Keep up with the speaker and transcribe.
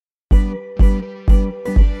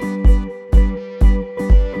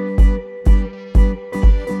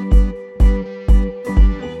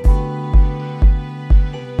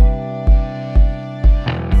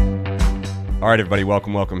right, everybody,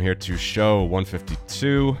 welcome here to show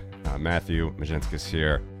 152. Matthew Majenskis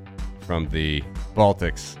here from the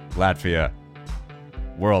Baltics, Latvia,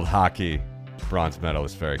 World Hockey bronze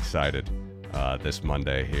medalist. Very excited this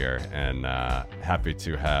Monday here, and happy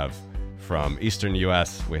to have from Eastern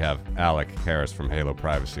U.S., we have Alec Harris from Halo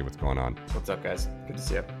Privacy. What's going on? What's up, guys? Good to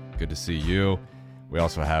see you. Good to see you. We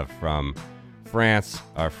also have from France,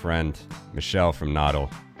 our friend Michel from Noddle.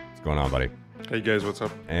 What's going on, buddy? Hey guys, what's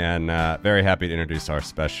up? And very happy to introduce our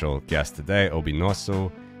special guest today, Nwosu.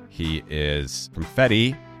 He is from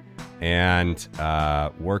Fedi and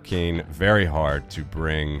working very hard to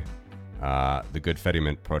bring the good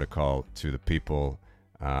Fedimint protocol to the people.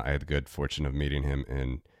 I had the good fortune of meeting him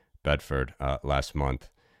in Bedford last month,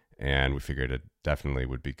 and we figured it definitely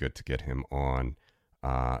would be good to get him on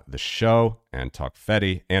the show and talk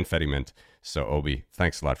Fedi and Fedimint. So, Obi,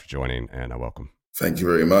 thanks a lot for joining, and welcome. Thank you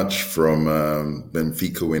very much from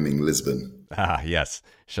Benfica winning Lisbon. Yes,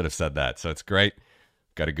 should have said that. So it's great.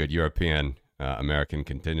 Got a good European American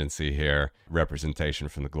contingency here, representation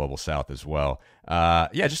from the global South as well.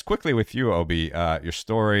 Just quickly with you, Obi, your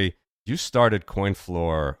story. You started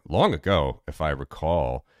CoinFloor long ago, if I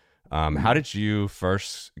recall. How did you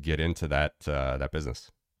first get into that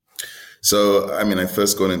business? So, I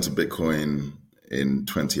first got into Bitcoin in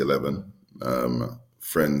 2011.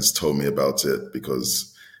 Friends told me about it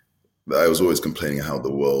because I was always complaining how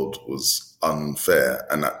the world was unfair,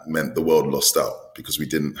 and that meant the world lost out because we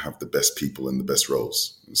didn't have the best people in the best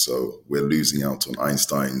roles. And so we're losing out on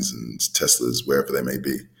Einsteins and Teslas, wherever they may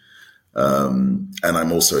be. And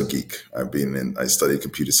I'm also a geek. I studied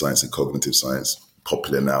computer science and cognitive science,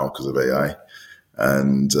 popular now because of AI.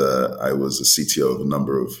 And I was a CTO of a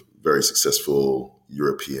number of very successful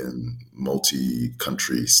European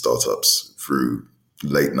multi-country startups through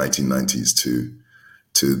late 1990s to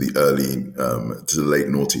the late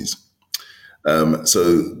noughties.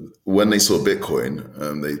 So when they saw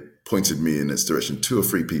Bitcoin, they pointed me in its direction, 2 or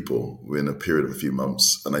 3 people within a period of a few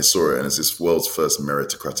months. And I saw it, and it's this world's first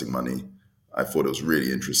meritocratic money. I thought it was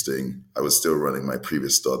really interesting. I was still running my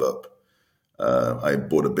previous startup. I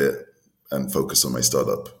bought a bit and focused on my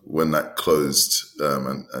startup. When that closed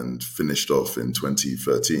and finished off in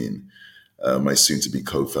 2013, my soon-to-be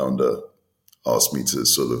co-founder asked me to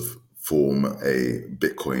sort of form a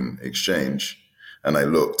Bitcoin exchange. And I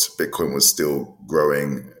looked, Bitcoin was still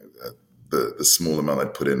growing. The small amount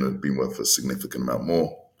I'd put in had been worth a significant amount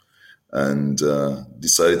more, and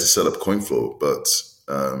decided to set up CoinFloor, but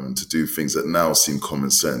to do things that now seem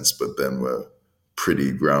common sense, but then were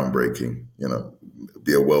pretty groundbreaking,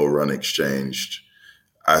 be a well-run exchange,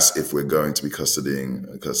 as if we're going to be custodying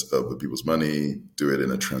other people's money, do it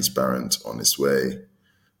in a transparent, honest way,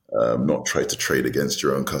 not try to trade against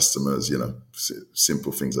your own customers,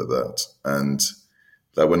 simple things like that. And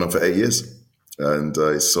that went on for 8 years. And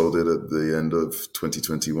I sold it at the end of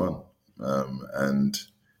 2021.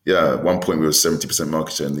 At one point we were 70%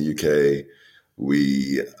 market share in the UK.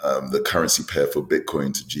 The currency pair for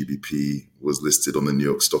Bitcoin to GBP was listed on the New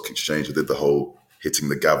York Stock Exchange. I did the whole hitting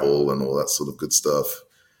the gavel and all that sort of good stuff.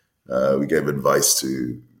 We gave advice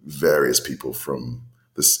to various people from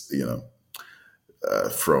this,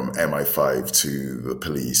 from MI5 to the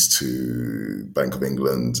police to Bank of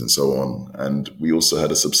England and so on. And we also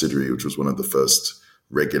had a subsidiary, which was one of the first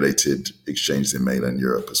regulated exchanges in mainland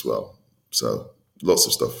Europe as well. So lots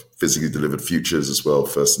of stuff. Physically delivered futures as well,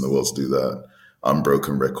 first in the world to do that.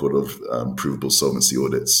 Unbroken record of provable solvency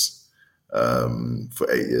audits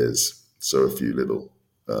for 8 years. So a few little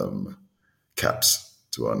caps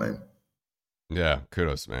to our name. Yeah,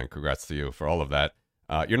 kudos, man. Congrats to you for all of that.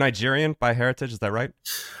 You're Nigerian by heritage, is that right?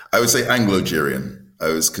 I would say Anglo-Nigerian. I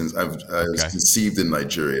was conceived in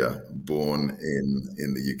Nigeria, born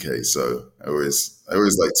in the UK. So I always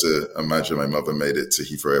like to imagine my mother made it to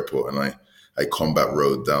Heathrow Airport, and I combat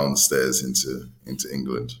rode down the stairs into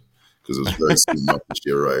England because it was very soon after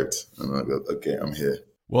she arrived. And I go, okay, I'm here.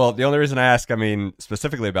 Well, the only reason I ask,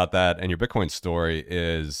 specifically about that and your Bitcoin story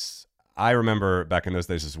is I remember back in those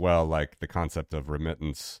days as well, like the concept of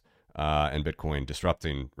remittance and Bitcoin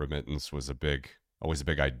disrupting remittance was always a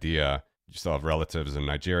big idea. You still have relatives in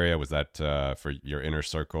Nigeria. Was that for your inner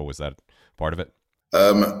circle? Was that part of it?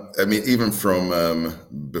 Even from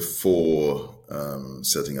before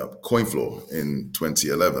setting up CoinFloor in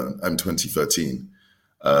 2013,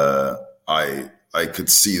 I could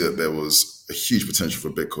see that there was a huge potential for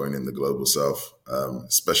Bitcoin in the global South.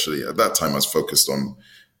 Especially at that time, I was focused on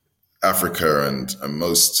Africa, and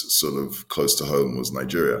most sort of close to home was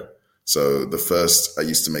Nigeria. So I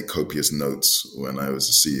used to make copious notes when I was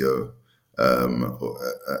a CEO at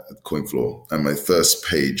CoinFloor, and my first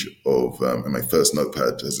page of my first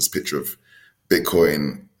notepad has this picture of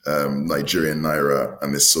Bitcoin, Nigerian Naira,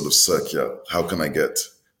 and this sort of circular. How can I get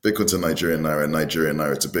Bitcoin to Nigerian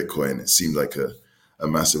Naira to Bitcoin? It seemed like a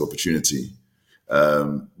massive opportunity.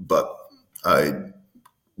 But I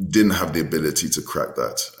didn't have the ability to crack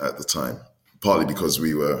that at the time, partly because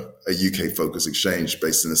we were a UK-focused exchange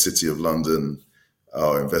based in the city of London.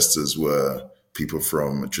 Our investors were people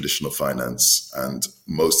from traditional finance, and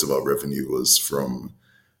most of our revenue was from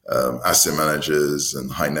asset managers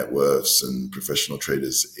and high net worths and professional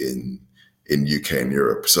traders in UK and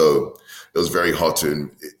Europe. So it was very hard to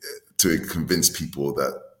convince people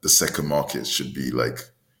that the second market should be like,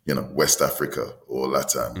 West Africa or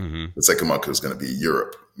LATAM. Mm-hmm. The second market was going to be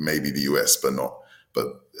Europe, maybe the US, but not. But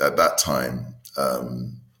at that time,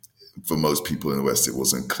 for most people in the West, it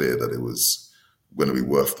wasn't clear that it was going to be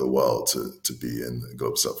worth the while to be in the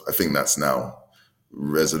global south. I think that's now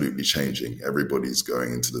resolutely changing. Everybody's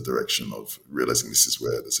going into the direction of realizing this is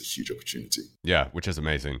where there's a huge opportunity. Yeah, which is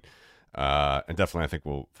amazing. And definitely, I think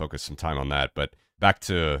we'll focus some time on that. But back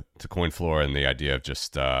to CoinFloor and the idea of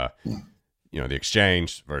just, the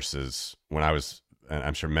exchange versus when I was, and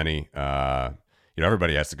I'm sure many,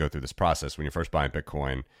 everybody has to go through this process. When you're first buying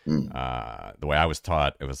Bitcoin, the way I was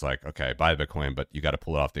taught, it was like, okay, buy the Bitcoin, but you got to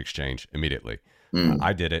pull it off the exchange immediately.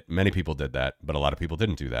 I did it. Many people did that, but a lot of people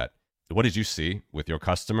didn't do that. What did you see with your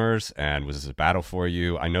customers, and was this a battle for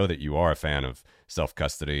you? I know that you are a fan of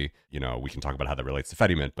self-custody. We can talk about how that relates to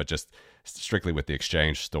Fedimint, but just strictly with the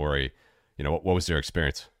exchange story, what was your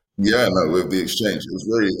experience? Yeah, no, with the exchange, it was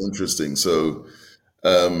very interesting. So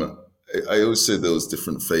I always say there was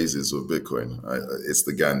different phases of Bitcoin. It's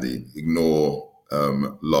the Gandhi: ignore,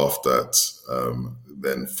 laughed at,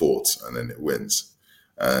 then fought, and then it wins.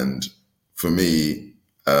 And for me,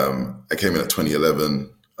 I came in at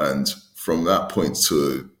 2011. And from that point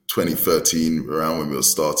to 2013, around when we were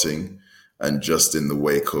starting, and just in the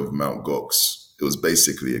wake of Mt. Gox, it was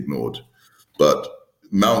basically ignored. But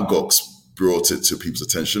Mt. Gox brought it to people's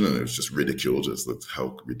attention, and it was just ridiculed. It's like,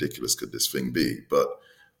 how ridiculous could this thing be? But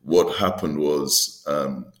what happened was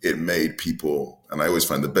it made people, and I always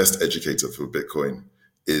find the best educator for Bitcoin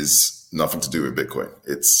is nothing to do with Bitcoin.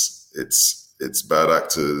 It's bad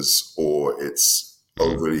actors, or it's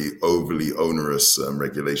overly onerous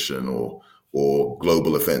regulation or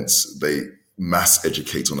global events. They mass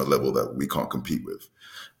educate on a level that we can't compete with.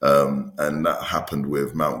 And that happened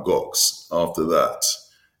with Mt. Gox. After that,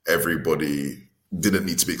 everybody didn't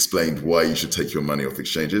need to be explained why you should take your money off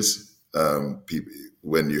exchanges.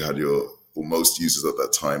 When you had most users at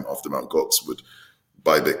that time after Mt. Gox would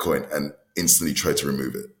buy Bitcoin and instantly try to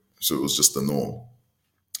remove it. So it was just the norm.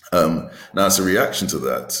 Now, as a reaction to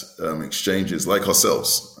that, exchanges like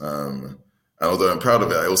ourselves, and although I'm proud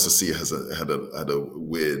of it, I also see it had a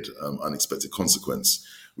weird, unexpected consequence.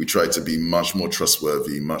 We tried to be much more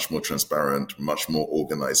trustworthy, much more transparent, much more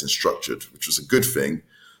organized and structured, which was a good thing.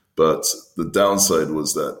 But the downside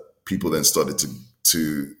was that people then started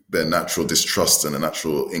to their natural distrust and a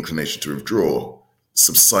natural inclination to withdraw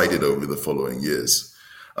subsided over the following years,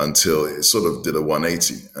 until it sort of did a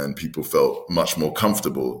 180 and people felt much more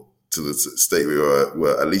comfortable to the state we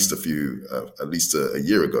were at least a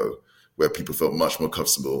year ago, where people felt much more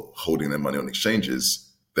comfortable holding their money on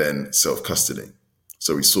exchanges than self-custody.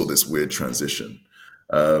 So we saw this weird transition.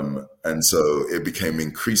 And so it became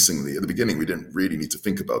increasingly, at the beginning, we didn't really need to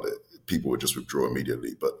think about it. People would just withdraw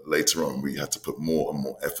immediately. But later on, we had to put more and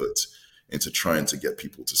more effort into trying to get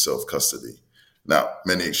people to self-custody. Now,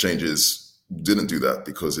 many exchanges didn't do that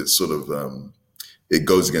because it's sort of, it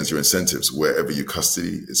goes against your incentives. Wherever you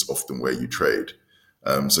custody is often where you trade.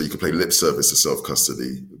 So you can play lip service to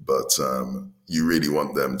self-custody, but you really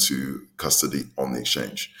want them to custody on the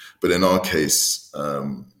exchange. But in our case,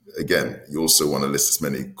 again, you also want to list as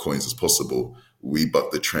many coins as possible. We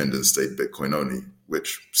bucked the trend and stayed Bitcoin only,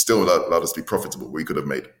 which still allowed us to be profitable. We could have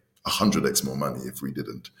made 100x more money if we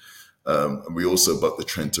didn't. And we also bucked the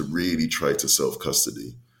trend to really try to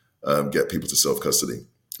self-custody. Get people to self-custody.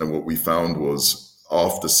 And what we found was,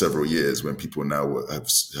 after several years, when people now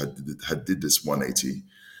had did this 180,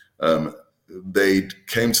 they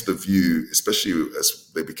came to the view, especially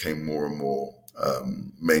as they became more and more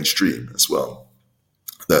mainstream as well,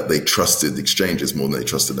 that they trusted exchanges more than they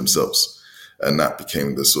trusted themselves. And that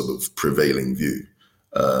became the sort of prevailing view.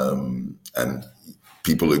 And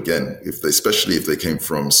people, again, especially if they came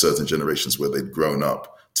from certain generations where they'd grown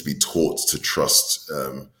up to be taught to trust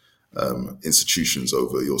institutions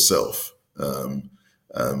over yourself, and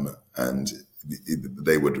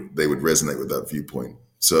they would resonate with that viewpoint.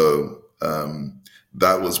 So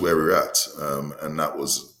that was where we're at, and that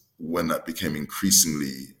was when that became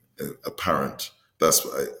increasingly apparent. that's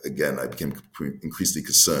why, again, I became increasingly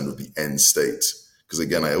concerned with the end state. Because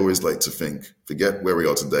again, I always like to think, forget where we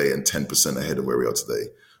are today and 10% ahead of where we are today.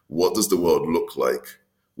 What does the world look like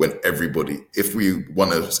when everybody, if we've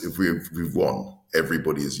won,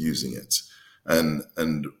 everybody is using it? And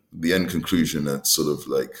the end conclusion at sort of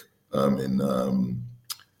like in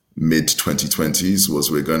mid 2020s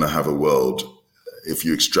was we're going to have a world, if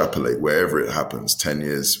you extrapolate wherever it happens, 10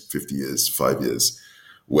 years, 50 years, 5 years,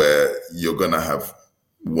 where you're going to have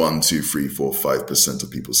 1, 2, 3, 4, 5%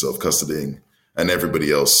 of people self-custodying, and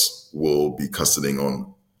everybody else will be custodying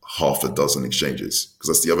on half a dozen exchanges. Because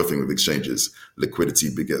that's the other thing with exchanges.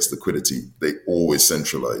 Liquidity begets liquidity. They always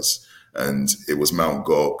centralize. And it was Mt.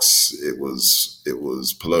 Gox, it was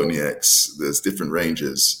Poloniex. There's different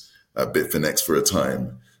ranges at Bitfinex for a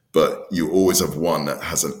time, but you always have one that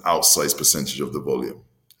has an outsized percentage of the volume.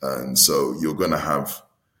 And so you're going to have,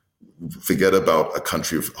 forget about a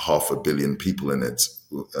country of 500 million people in it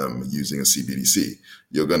using a CBDC.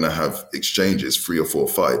 You're going to have exchanges, 3 or 4 or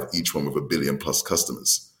 5, each one with 1 billion plus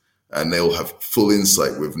customers. And they'll have full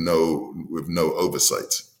insight with no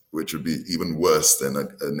oversight, which would be even worse than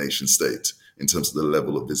a nation state in terms of the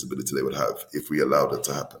level of visibility they would have if we allowed it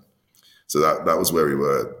to happen. So that was where we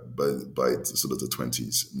were by sort of the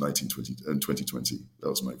 20s, 1920 and 2020. That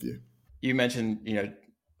was my view. You mentioned,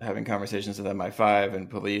 having conversations with MI5 and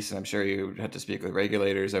police, and I'm sure you had to speak with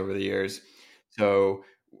regulators over the years. So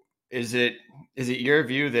is it your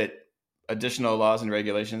view that additional laws and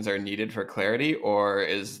regulations are needed for clarity, or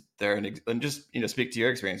is there and just speak to your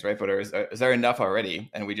experience, right? But is there enough already,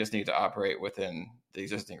 and we just need to operate within the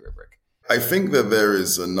existing rubric? I think that there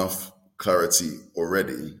is enough clarity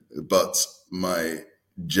already, but my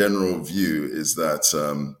general view is that,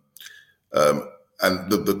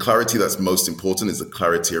 and the clarity that's most important is the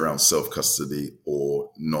clarity around self-custody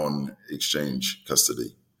or non-exchange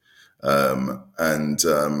custody.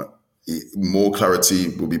 More clarity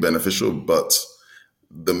will be beneficial, but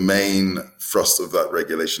the main thrust of that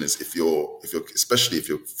regulation is especially if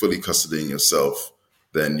you're fully custodying yourself,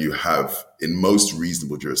 then you have, in most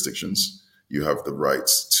reasonable jurisdictions, you have the right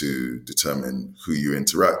to determine who you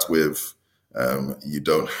interact with. You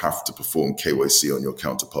don't have to perform KYC on your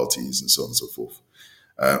counterparties and so on and so forth.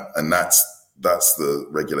 And that's the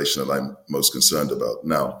regulation that I'm most concerned about.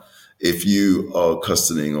 Now, if you are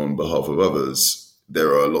custodying on behalf of others,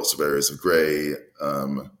 there are lots of areas of gray.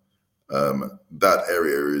 That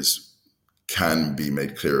area can be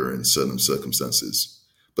made clearer in certain circumstances,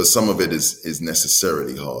 but some of it is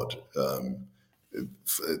necessarily hard.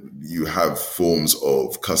 You have forms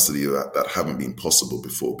of custody that haven't been possible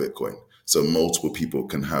before Bitcoin. So multiple people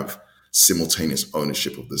can have simultaneous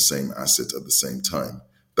ownership of the same asset at the same time.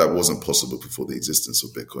 That wasn't possible before the existence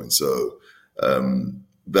of Bitcoin. So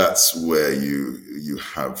that's where you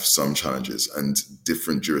have some challenges, and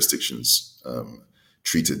different jurisdictions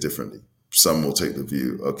treat it differently. Some will take the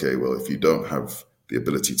view, okay, well, if you don't have the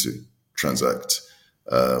ability to transact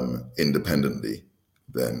independently,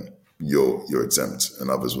 then you're exempt. And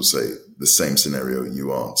others will say the same scenario,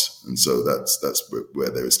 you aren't. And so that's where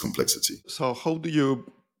there is complexity. So how do you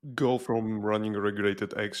go from running a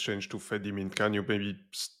regulated exchange to Fedimint? Can you maybe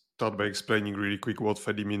start by explaining really quick what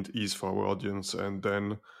Fedimint is for our audience, and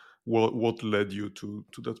then what led you to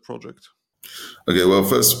that project? Okay, well,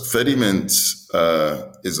 first, Fedimint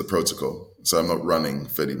is a protocol. So I'm not running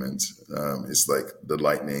Fedimint. It's like the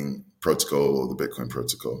Lightning protocol or the Bitcoin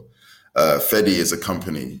protocol. Fedi is a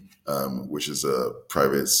company, which is a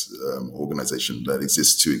private organization that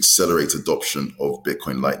exists to accelerate adoption of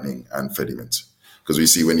Bitcoin Lightning and Fedimint. Because we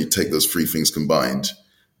see when you take those three things combined,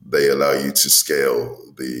 they allow you to scale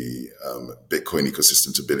the Bitcoin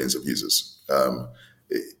ecosystem to billions of users.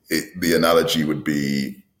 The analogy would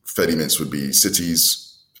be Fedimints would be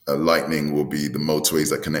cities, Lightning will be the motorways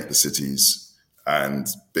that connect the cities, and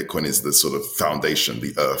Bitcoin is the sort of foundation,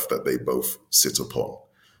 the earth that they both sit upon.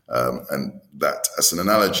 And that, as an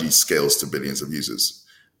analogy, scales to billions of users.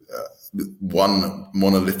 One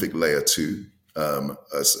monolithic layer 2,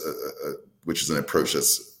 which is an approach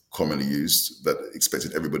that's commonly used, that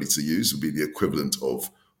expected everybody to use, would be the equivalent of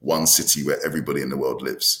one city where everybody in the world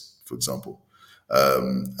lives, for example.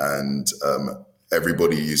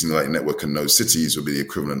 Everybody using the Lightning Network and those cities would be the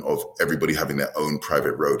equivalent of everybody having their own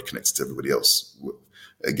private road connected to everybody else.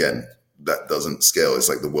 Again, that doesn't scale. It's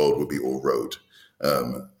like the world would be all road.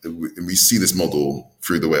 We see this model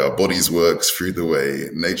through the way our bodies work, through the way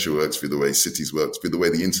nature works, through the way cities work, through the way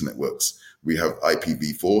the internet works. We have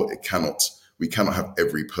IPv4. We cannot have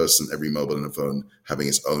every person, every mobile in a phone having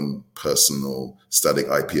its own personal static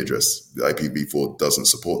IP address. The IPv4 doesn't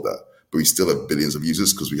support that. but we still have billions of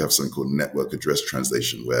users because we have something called network address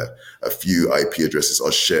translation, where a few IP addresses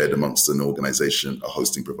are shared amongst an organization, a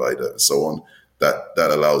hosting provider, and so on. That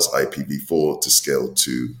allows IPv4 to scale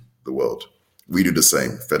to the world. We do the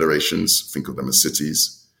same. Federations, think of them as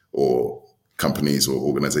cities or companies or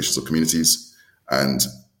organizations or communities. And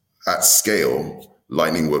at scale,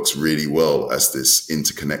 Lightning works really well as this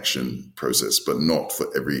interconnection process, but not for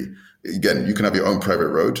every. Again, you can have your own private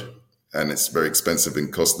road, and it's very expensive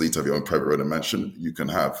and costly to have your own private road and mansion. You can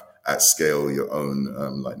have at scale your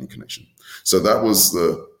own Lightning connection. So that was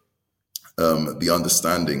the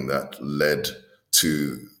understanding that led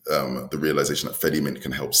to the realization that Fedimint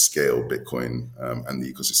can help scale Bitcoin and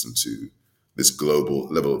the ecosystem to this global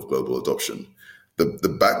level of global adoption.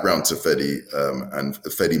 The background to and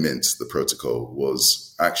Fedimint, the protocol,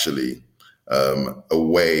 was actually a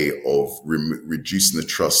way of reducing the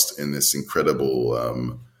trust in this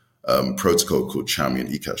incredible protocol called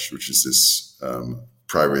Chaumian eCash, which is this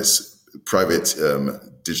private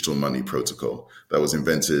digital money protocol that was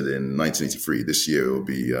invented in 1983. This year it will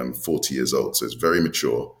be 40 years old. So it's very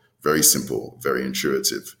mature, very simple, very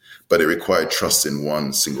intuitive, but it required trust in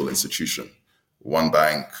one single institution, one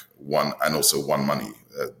bank, and also one money.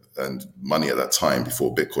 And money at that time,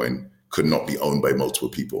 before Bitcoin, could not be owned by multiple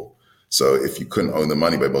people. So if you couldn't own the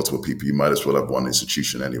money by multiple people, you might as well have one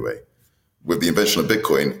institution anyway. With the invention of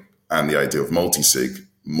Bitcoin and the idea of multi-sig,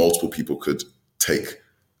 multiple people could take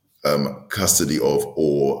custody of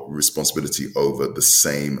or responsibility over the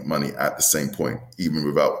same money at the same point, even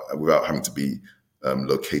without having to be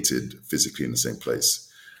located physically in the same place.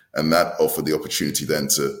 And that offered the opportunity then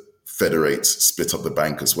to federate, split up the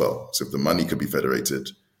bank as well. So if the money could be federated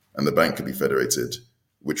and the bank could be federated,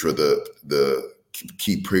 which were the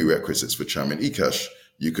key prerequisites for Chaumian eCash,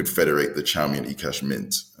 you could federate the Chaumian eCash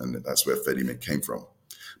mint, and that's where Fedimint came from.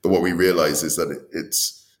 But what we realized is that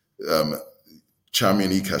it's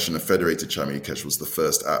Chaumian eCash, and a federated Chaumian eCash was the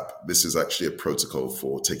first app. This is actually a protocol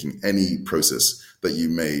for taking any process that you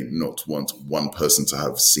may not want one person to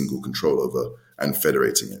have single control over and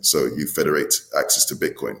federating it. So you federate access to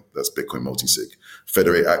Bitcoin, that's Bitcoin multisig.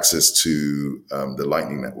 Federate access to the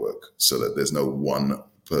Lightning Network so that there's no one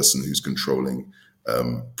person who's controlling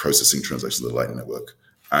processing transactions of the Lightning Network.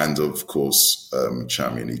 And of course,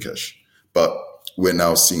 Chaumian eCash. But we're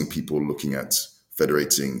now seeing people looking at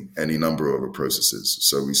federating any number of other processes.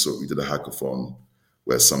 So we did a hackathon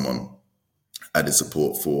where someone added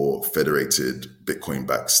support for federated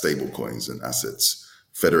Bitcoin-backed stablecoins and assets,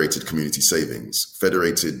 federated community savings,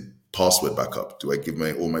 federated password backup. Do I give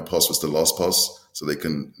all my passwords to LastPass so they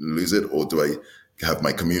can lose it? Or do I have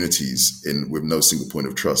my communities with no single point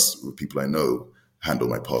of trust with people I know handle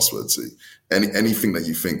my passwords? So anything that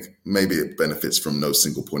you think maybe it benefits from no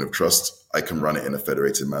single point of trust, I can run it in a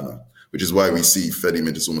federated manner, which is why we see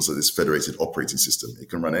Fedimint as almost like this federated operating system. It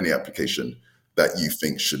can run any application that you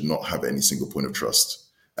think should not have any single point of trust.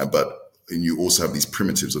 And you also have these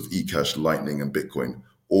primitives of eCash, Lightning, and Bitcoin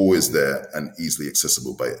always there and easily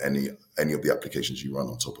accessible by any of the applications you run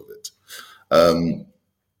on top of it.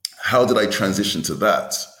 How did I transition to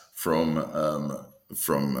that from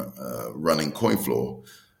running CoinFloor?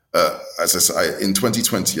 As I said, in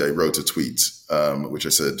 2020, I wrote a tweet which I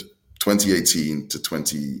said 2018 to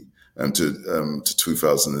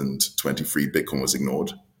 2023, Bitcoin was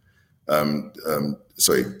ignored.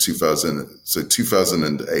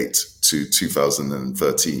 2008 to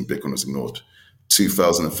 2013, Bitcoin was ignored.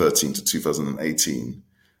 2013 to 2018,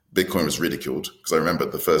 Bitcoin was ridiculed, because I remember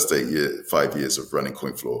the first 5 years of running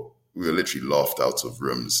CoinFloor, we were literally laughed out of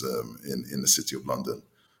rooms in the city of London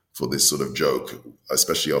for this sort of joke,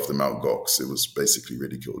 especially after Mt. Gox. It was basically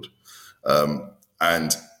ridiculed.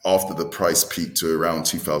 And after the price peaked to around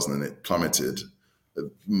 2000 and it plummeted,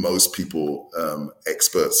 most people,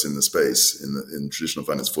 experts in the space, in traditional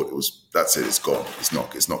finance, thought that's it, it's gone,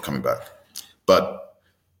 it's not coming back. But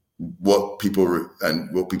what people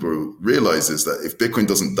realize is that if Bitcoin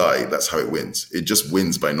doesn't die, that's how it wins. It just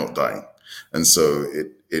wins by not dying. And so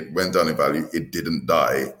it went down in value, it didn't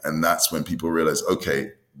die. And that's when people realize,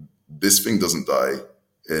 okay, this thing doesn't die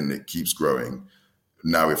and it keeps growing.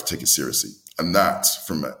 Now we have to take it seriously. And that,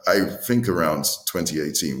 from I think around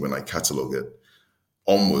 2018, when I catalog it,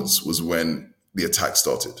 onwards was when the attack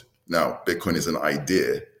started. Now, Bitcoin is an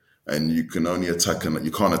idea, and you can only you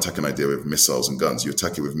can't attack an idea with missiles and guns. You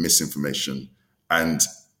attack it with misinformation and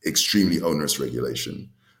extremely onerous regulation.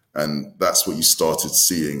 And that's what you started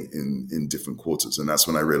seeing in different quarters. And that's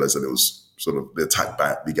when I realized that it was sort of the attack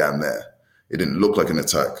began there. It didn't look like an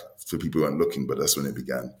attack for people who weren't looking, but that's when it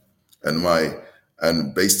began. And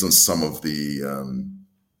based on some of the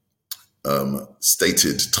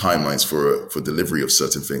stated timelines for delivery of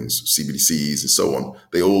certain things, CBDCs and so on,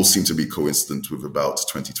 they all seem to be coincident with about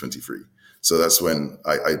 2023. So that's when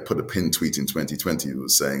I put a pin tweet in 2020 that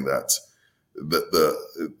was saying that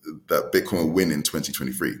Bitcoin will win in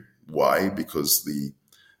 2023. Why? Because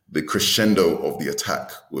the crescendo of the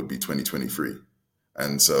attack would be 2023.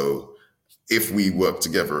 And so if we work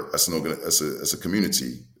together as a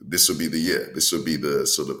community, this will be the year. This will be the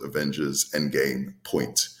sort of Avengers Endgame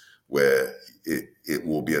point where it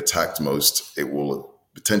will be attacked most. It will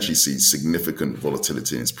potentially see significant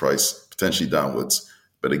volatility in its price, potentially downwards.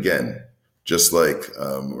 But again, just like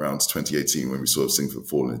around 2018 when we saw Singapore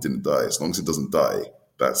fall and it didn't die, as long as it doesn't die,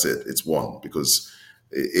 that's it. It's won, because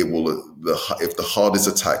it will. If the hardest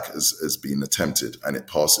attack has been attempted and it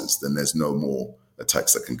passes, then there's no more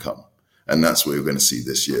attacks that can come. And that's what we're going to see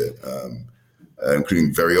this year,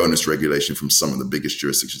 including very onerous regulation from some of the biggest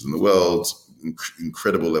jurisdictions in the world,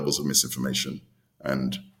 incredible levels of misinformation,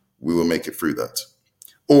 and we will make it through that.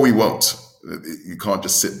 Or we won't. You can't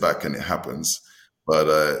just sit back and it happens. But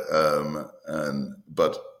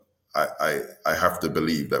I have to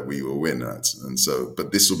believe that we will win that. And so,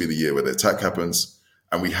 but this will be the year where the attack happens,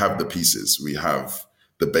 and we have the pieces. We have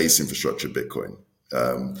the base infrastructure, Bitcoin.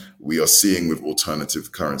 We are seeing with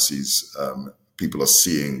alternative currencies, people are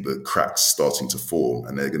seeing the cracks starting to form,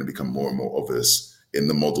 and they're going to become more and more obvious in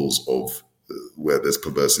the models of where there's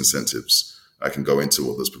perverse incentives. I can go into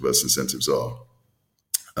what those perverse incentives are.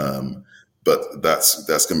 But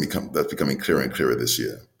that's becoming clearer and clearer this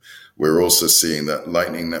year. We're also seeing that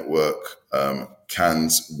Lightning Network can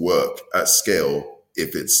work at scale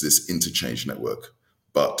if it's this interchange network,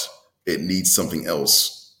 but it needs something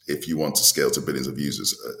else if you want to scale to billions of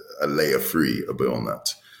users, a layer 3 beyond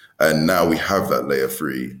that. And now we have that layer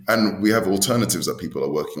 3, and we have alternatives that people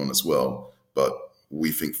are working on as well. But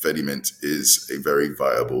we think Fedimint is a very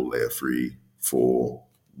viable layer 3 for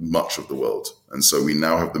much of the world. And so we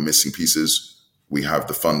now have the missing pieces. We have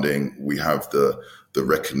the funding, we have the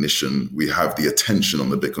recognition, we have the attention on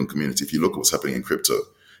the Bitcoin community. If you look at what's happening in crypto,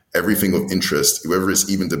 everything of interest, whether it's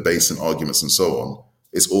even debates and arguments and so on,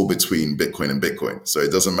 it's all between Bitcoin and Bitcoin. So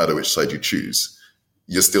it doesn't matter which side you choose,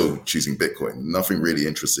 you're still choosing Bitcoin. Nothing really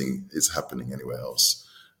interesting is happening anywhere else.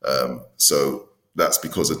 So that's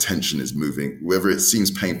because attention is moving. Whether it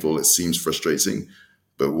seems painful, it seems frustrating,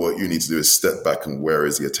 but what you need to do is step back and where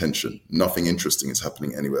is the attention? Nothing interesting is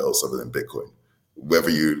happening anywhere else other than Bitcoin. Whether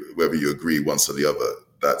you agree once or the other,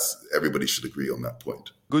 everybody should agree on that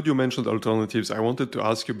point. Good, you mentioned alternatives. I wanted to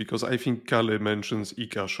ask you, because I think Kale mentions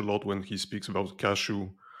eCash a lot when he speaks about Cashew.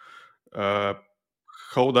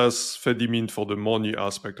 How does Fedimint, for the money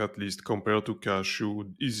aspect at least, compare to Cashew?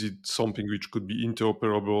 Is it something which could be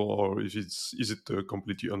interoperable, or is it a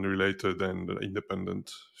completely unrelated and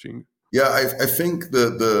independent thing? Yeah, I think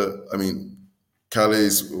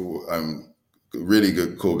Kale's really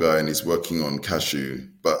good, cool guy, and he's working on Cashew.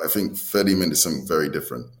 But I think Fedimint is something very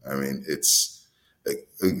different. I mean,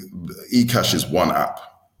 eCash is one app.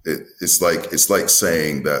 It's like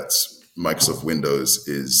saying that Microsoft Windows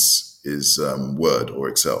is Word or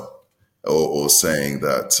Excel, or saying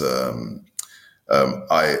that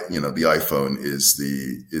the iPhone is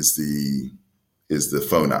the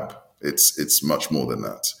phone app. It's much more than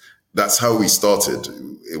that. That's how we started.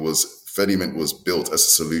 Fedimint was built as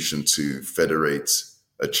a solution to federate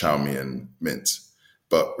a Chaumian mint.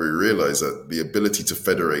 But we realized that the ability to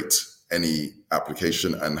federate any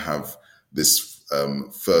application and have this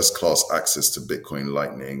first-class access to Bitcoin,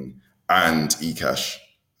 Lightning, and eCash,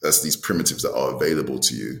 that's these primitives that are available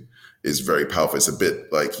to you, is very powerful. It's a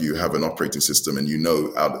bit like you have an operating system and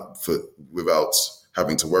without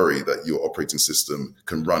having to worry that your operating system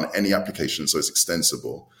can run any application, so it's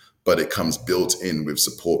extensible, but it comes built in with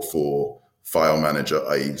support for file manager,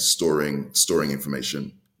 i.e. storing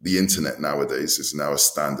information. The internet nowadays is now a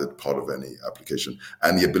standard part of any application,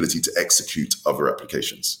 and the ability to execute other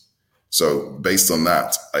applications. So based on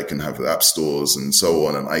that, I can have app stores and so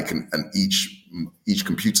on, and each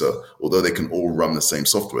computer, although they can all run the same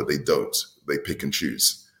software, they don't. They pick and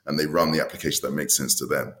choose, and they run the application that makes sense to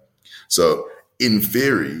them. So in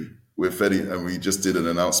theory, with Fedi, and we just did an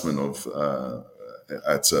announcement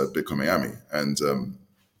at Bitcoin Miami, and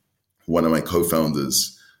one of my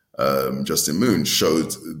co-founders, Justin Moon,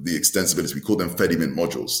 showed the extensibility. We call them Fedimint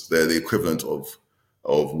modules. They're the equivalent of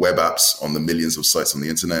web apps on the millions of sites on the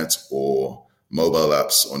internet, or mobile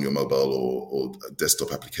apps on your mobile, or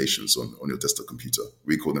desktop applications on your desktop computer.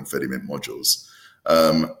 We call them Fedimint modules.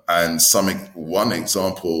 And one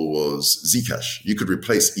example was Zcash. You could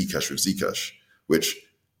replace eCash with Zcash, which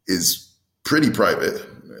is pretty private.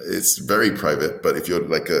 It's very private, but if you're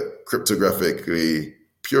like a cryptographically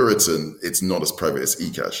Puritan, it's not as private as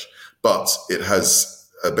eCash, but it has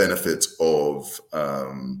a benefit of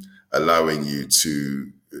allowing you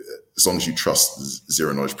to, as long as you trust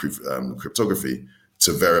zero knowledge proof cryptography,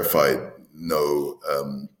 to verify no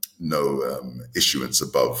issuance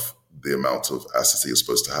above the amount of assets that you're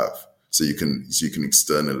supposed to have. So you can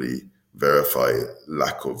externally verify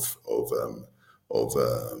lack of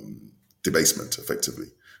debasement effectively.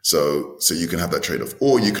 So you can have that trade-off,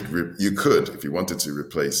 or you could, if you wanted to,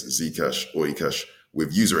 replace Zcash or eCash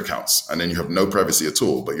with user accounts, and then you have no privacy at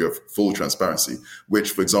all, but you have full transparency.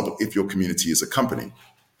 Which, for example, if your community is a company,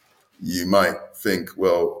 you might think,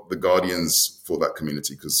 well, the guardians for that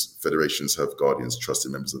community, because federations have guardians, trusted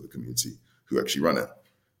members of the community who actually run it,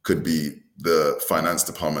 could be the finance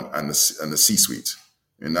department and the C-suite.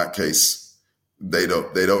 In that case, they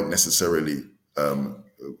don't necessarily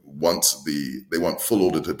want full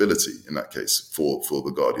auditability in that case for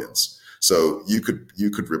the guardians. So you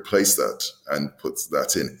could replace that and put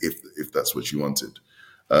that in if that's what you wanted.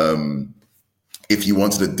 If you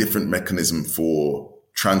wanted a different mechanism for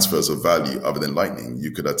transfers of value other than Lightning,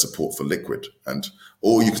 you could add support for Liquid,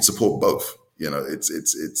 or you could support both.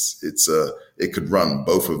 It could run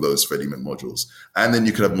both of those Fedimint modules, and then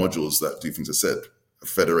you could have modules that do things I said: a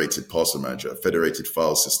federated password manager, a federated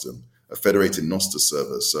file system, a federated Nostr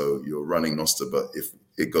server. So you're running Nostr, but if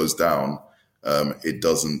it goes down, it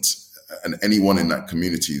doesn't. And anyone in that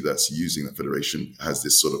community that's using that federation has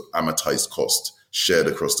this sort of amortized cost shared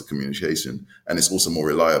across the communication. And it's also more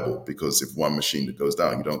reliable, because if one machine goes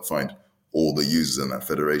down, you don't find all the users in that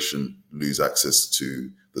federation lose access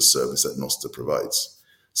to the service that Nostr provides.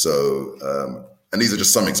 So, and these are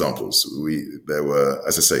just some examples. There were,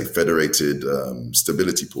 as I say, federated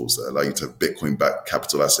stability pools that allow you to have Bitcoin-backed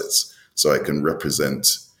capital assets. So I can represent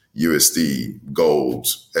USD, gold,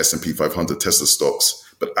 S&P 500, Tesla stocks,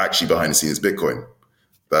 but actually behind the scenes Bitcoin.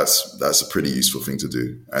 That's a pretty useful thing to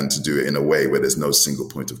do, and to do it in a way where there's no single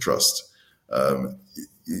point of trust.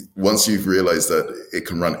 Once you've realized that it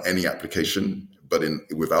can run any application, but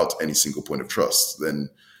without any single point of trust,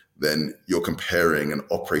 then you're comparing an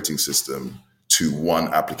operating system to one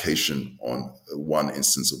application on one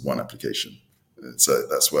instance of one application. So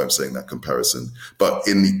that's why I'm saying that comparison. But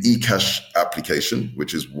in the eCash application,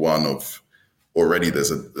 which is one of, already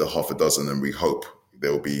there's a half a dozen, and we hope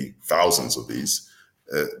there will be thousands of these.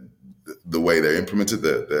 The way they're implemented,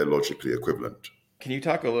 they're logically equivalent. Can you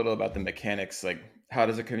talk a little about the mechanics? Like, how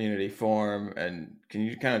does a community form? And can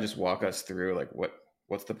you kind of just walk us through, like,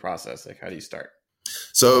 what's the process? Like, how do you start?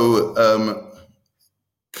 So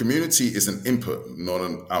community is an input, not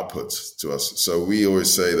an output to us. So we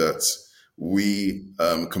always say that we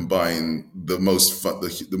combine the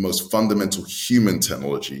most fundamental human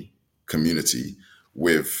technology, community,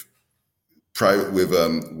 with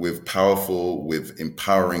powerful, with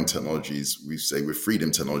empowering technologies. We say with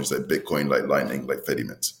freedom technologies like Bitcoin, like Lightning, like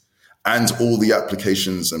Fedimint, and all the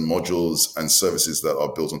applications and modules and services that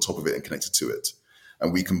are built on top of it and connected to it.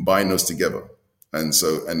 And we combine those together. And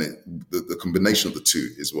so, the combination of the two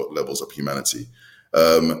is what levels up humanity.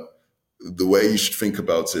 The way you should think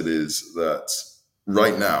about it is that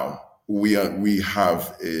right now we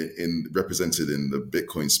have represented in the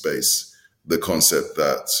Bitcoin space the concept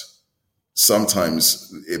that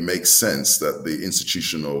sometimes it makes sense that the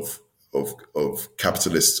institution of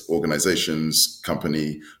capitalist organizations,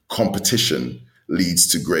 company competition leads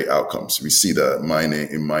to great outcomes. We see that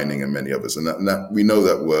in mining and many others, and that we know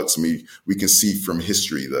that works. And we can see from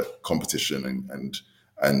history that competition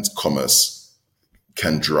and commerce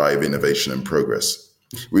can drive innovation and progress.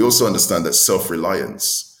 We also understand that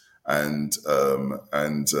self-reliance and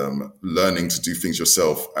learning to do things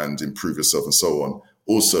yourself and improve yourself and so on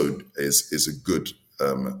also is a good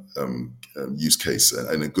use case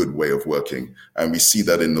and a good way of working. And we see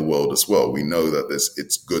that in the world as well. We know that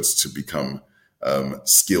it's good to become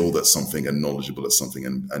skilled at something and knowledgeable at something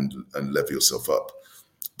and level yourself up.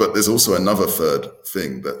 But there's also another third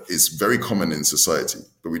thing that is very common in society,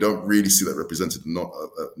 but we don't really see that represented not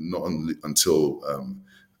until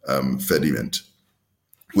Fedimint,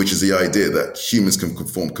 which is the idea that humans can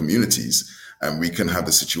form communities, and we can have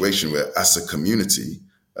the situation where, as a community,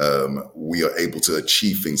 we are able to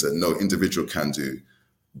achieve things that no individual can do,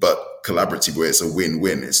 but collaborative, where it's a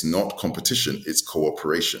win-win. It's not competition, it's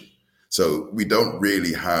cooperation. So we don't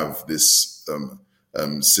really have this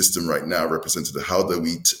system right now represented. How do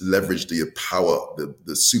we leverage the power,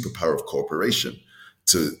 the superpower of cooperation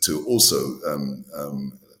to also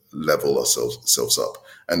level ourselves up?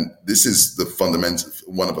 And this is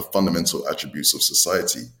one of the fundamental attributes of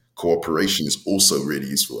society. Cooperation is also really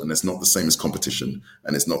useful, and it's not the same as competition,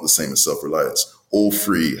 and it's not the same as self-reliance. All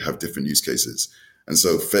three have different use cases. And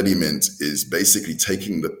so Fedimint is basically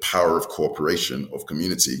taking the power of cooperation of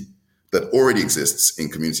community that already exists in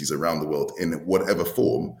communities around the world in whatever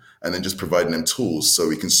form, and then just providing them tools so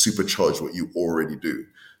we can supercharge what you already do.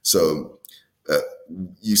 So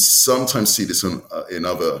you sometimes see this in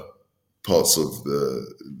other parts of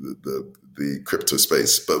the crypto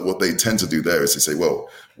space, but what they tend to do there is they say, well,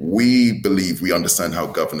 we believe we understand how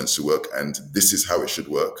governance should work, and this is how it should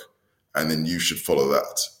work, and then you should follow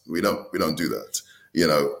that. We don't do that.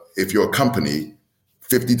 If you're a company,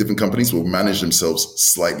 50 different companies will manage themselves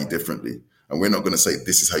slightly differently. And we're not going to say,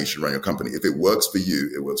 this is how you should run your company. If it works for you,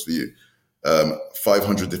 it works for you.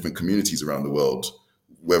 500 different communities around the world,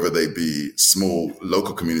 whether they be small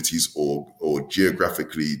local communities or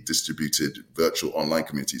geographically distributed virtual online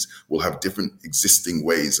communities, will have different existing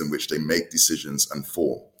ways in which they make decisions and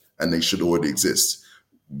form. And they should already exist.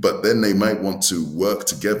 But then they might want to work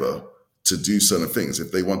together to do certain things.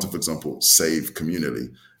 If they want to, for example, save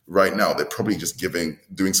communally, right now, they're probably just doing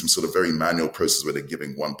some sort of very manual process where they're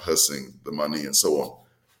giving one person the money and so on.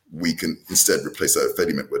 We can instead replace that with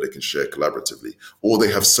Fedimint where they can share collaboratively. Or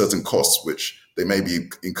they have certain costs which they may be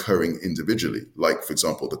incurring individually, like, for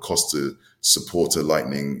example, the cost to support a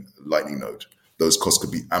Lightning node. Those costs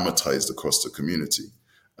could be amortized across the community.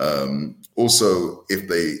 Also, if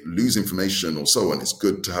they lose information or so on, it's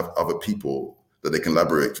good to have other people that they can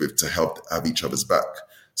collaborate with to help have each other's back.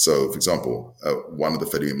 So, for example, one of the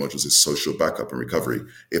Fedimint modules is social backup and recovery.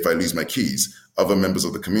 If I lose my keys, other members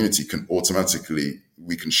of the community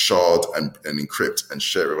we can shard and encrypt and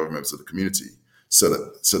share with other members of the community so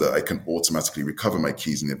that I can automatically recover my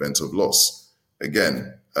keys in the event of loss.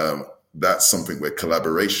 Again, that's something where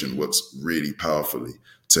collaboration works really powerfully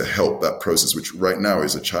to help that process, which right now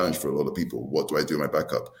is a challenge for a lot of people. What do I do in my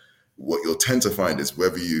backup? What you'll tend to find is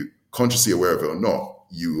whether you consciously aware of it or not,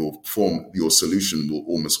 your solution will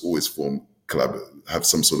almost always have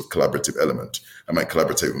some sort of collaborative element. I might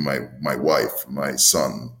collaborate with my wife, my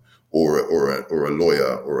son, or a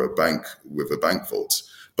lawyer or a bank with a bank vault.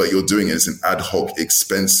 But you're doing it as an ad hoc,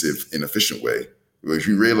 expensive, inefficient way. But if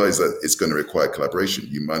you realize that it's going to require collaboration,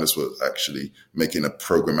 you might as well actually make it in a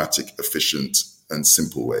programmatic, efficient, and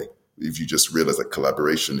simple way. If you just realize that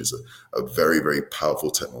collaboration is a very, very powerful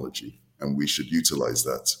technology, and we should utilize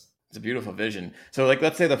that. It's a beautiful vision. So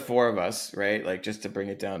let's say the four of us, right? Just to bring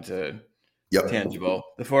it down to tangible,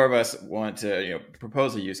 the four of us want to,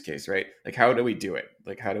 propose a use case, right? How do we do it?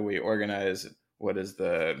 How do we organize?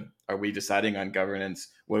 Are we deciding on governance?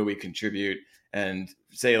 What do we contribute? And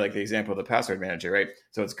say the example of the password manager, right?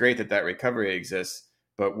 So it's great that recovery exists,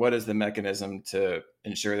 but what is the mechanism to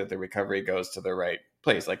ensure that the recovery goes to the right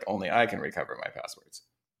place? Only I can recover my passwords.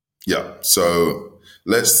 Yeah. So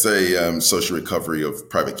let's say social recovery of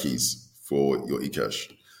private keys for your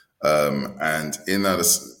eCash. And in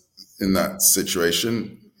that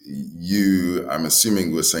situation, I'm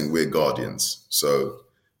assuming we're saying we're guardians. So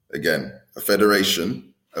again, a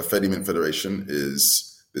Fedimint Federation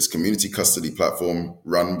is this community custody platform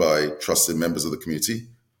run by trusted members of the community.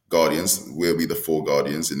 Guardians, we'll be the four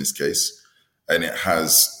guardians in this case. And it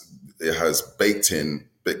has baked in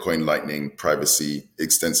Bitcoin Lightning, privacy,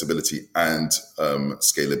 extensibility, and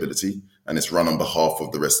scalability. And it's run on behalf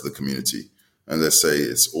of the rest of the community. And let's say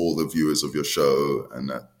it's all the viewers of your show,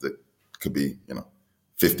 and that could be,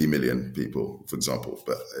 50 million people, for example.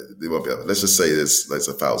 But they won't be. Let's just say there's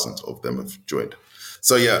 1,000 of them have joined.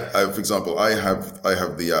 So yeah, for example, I have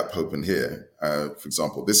the app open here. For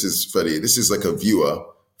example, this is Fedi. This is like a viewer.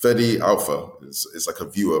 Fedi Alpha is like a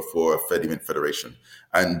viewer for a Fedimint Federation.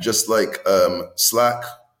 And just like Slack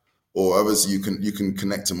or others, you can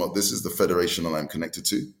connect them up. This is the federation that I'm connected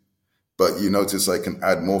to. But you notice I can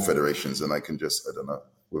add more federations, and I can just, I don't know,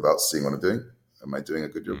 without seeing what I'm doing. Am I doing a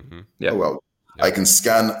good job? Mm-hmm. Yeah. Oh, well. Yeah. I can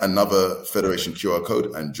scan another federation QR code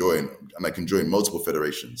and join, and I can join multiple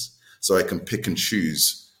federations. So I can pick and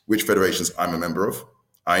choose which federations I'm a member of.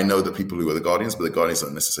 I know the people who are the guardians, but the guardians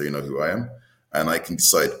don't necessarily know who I am. And I can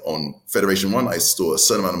decide on Federation 1, I store a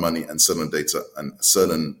certain amount of money and certain data and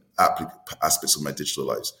certain aspects of my digital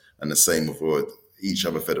lives. And the same for each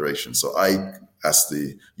other federation. So I, as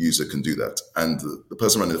the user, can do that. And the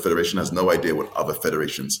person running the federation has no idea what other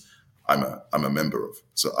federations I'm a member of.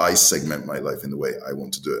 So I segment my life in the way I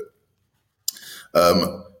want to do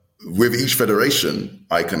it. With each federation,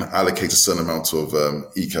 I can allocate a certain amount of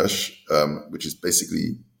eCash, which is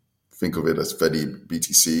basically, think of it as Fedi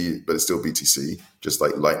BTC, but it's still BTC, just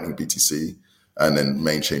like Lightning BTC, and then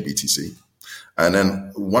main chain BTC. And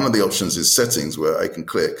then one of the options is settings, where I can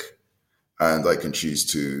click and I can choose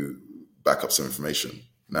to back up some information.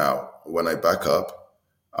 Now, when I back up,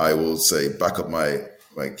 I will say back up my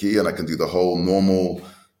key, and I can do the whole normal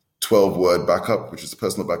 12-word backup, which is a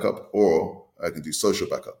personal backup, or I can do social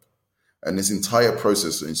backup. And this entire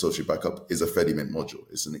process in social backup is a Fedimint module.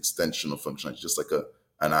 It's an extension of functionality, just like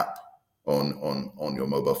an app on your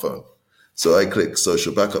mobile phone. So I click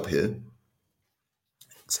social backup here. It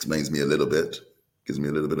explains me a little bit, gives me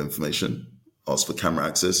a little bit of information, asks for camera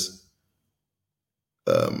access.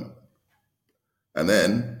 And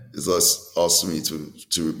then it asks me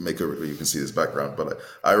to make you can see this background, but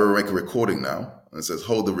I will make a recording now. And it says,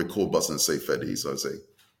 hold the record button and say Fedi. So I say,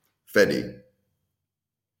 Fedi.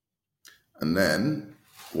 And then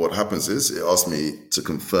what happens is it asks me to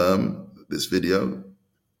confirm this video.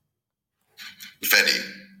 Fedi.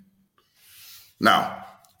 Now,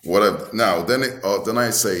 then I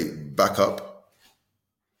say backup.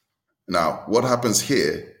 Now, what happens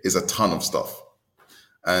here is a ton of stuff.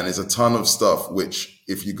 And it's a ton of stuff which,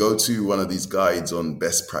 if you go to one of these guides on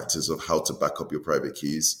best practice of how to back up your private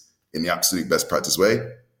keys in the absolute best practice way,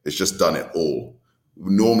 it's just done it all.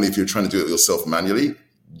 Normally, if you're trying to do it yourself manually,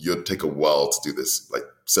 you'd take a while to do this, like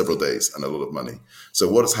several days and a lot of money. So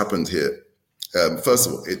what has happened here? First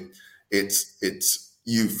of all,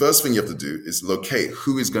 first thing you have to do is locate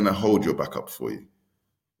who is going to hold your backup for you.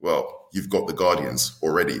 Well, you've got the guardians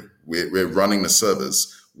already. We're running the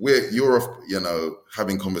servers. You're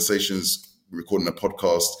having conversations, recording a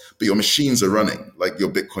podcast, but your machines are running, like your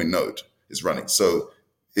Bitcoin node is running. So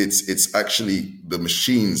it's actually the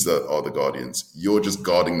machines that are the guardians. You're just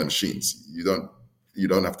guarding the machines. You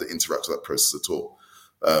don't have to interact with that process at all,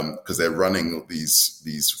 because they're running these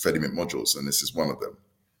Fedimint modules, and this is one of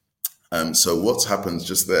them. So what's happened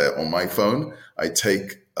just there on my phone, I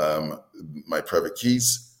take my private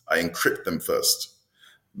keys, I encrypt them first.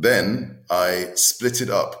 Then I split it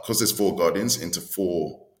up, because there's 4 guardians, into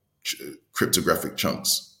 4 cryptographic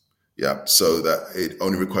chunks. Yeah, so that it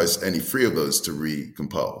only requires any 3 of those to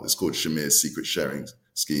recompile. It's called Shamir's secret sharing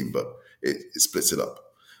scheme, but it splits it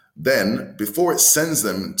up. Then, before it sends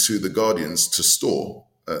them to the guardians to store,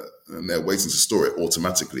 and they're waiting to store it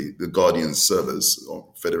automatically, the guardian servers or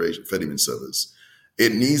Fedimint servers,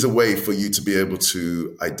 it needs a way for you to be able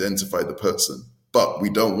to identify the person. But we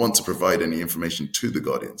don't want to provide any information to the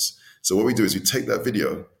guardians. So what we do is we take that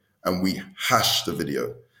video and we hash the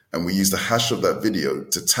video. And we use the hash of that video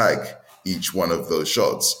to tag each one of those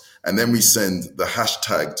shards. And then we send the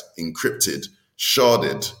hashtagged, encrypted,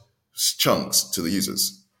 sharded chunks to the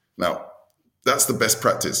users. Now, that's the best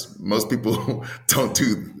practice. Most people don't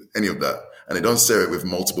do any of that. And they don't share it with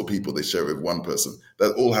multiple people. They share it with one person.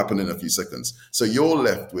 That all happened in a few seconds. So you're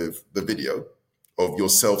left with the video of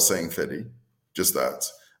yourself saying Fedi, just that,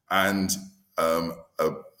 and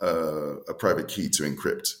a private key to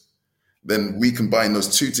encrypt. Then we combine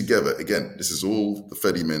those 2 together. Again, this is all the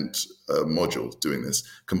Fedimint module doing this.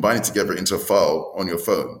 Combine it together into a file on your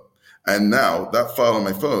phone. And now that file on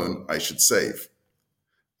my phone, I should save.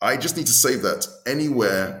 I just need to save that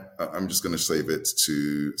anywhere. I'm just going to save it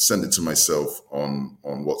to send it to myself on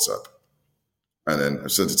WhatsApp. And then I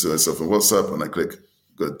sent it to myself on WhatsApp and I click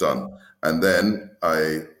good, done. And then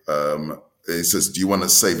it says, do you want to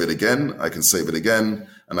save it again? I can save it again,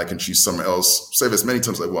 and I can choose somewhere else. Save as many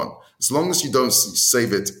times as I want. As long as you don't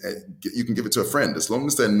save it, you can give it to a friend. As long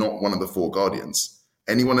as they're not one of the 4 guardians,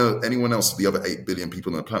 anyone else of the other 8 billion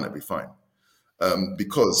people on the planet will be fine.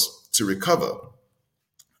 Because to recover,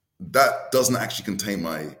 that doesn't actually contain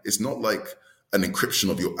it's not like an encryption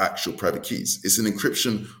of your actual private keys. It's an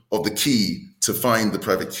encryption of the key to find the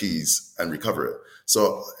private keys and recover it.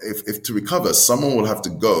 So if to recover, someone will have to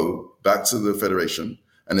go back to the Federation,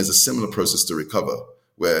 and there's a similar process to recover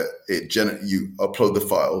where you upload the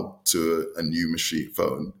file to a new machine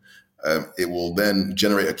phone. It will then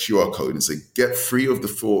generate a QR code and say, get 3 of the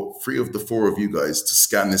 4 of you guys to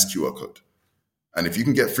scan this QR code. And if you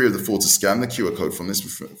can get 3 of the 4 to scan the QR code from this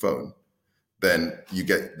phone, then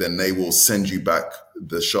they will send you back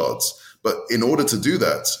the shards. But in order to do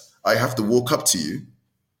that, I have to walk up to you.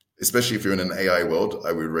 Especially if you're in an AI world,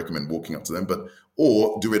 I would recommend walking up to them,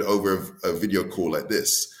 or do it over a video call like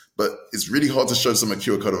this. But it's really hard to show someone a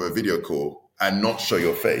QR code over a video call and not show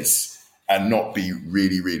your face and not be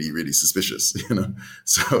really, really, really suspicious,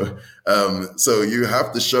 So you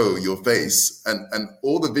have to show your face and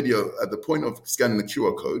all the video at the point of scanning the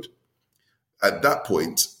QR code. At that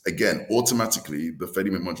point, again, automatically the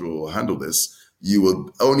Fedimint module will handle this. You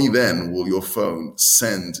will only then will your phone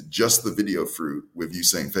send just the video through with you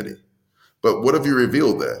saying Fedi. But what have you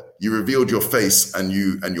revealed there? You revealed your face and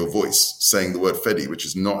your voice saying the word Fedi, which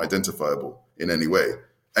is not identifiable in any way.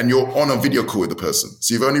 And you're on a video call with the person.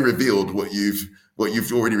 So you've only revealed what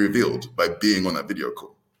you've already revealed by being on that video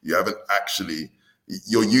call. You haven't actually,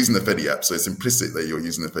 you're using the Fedi app. So it's implicit that you're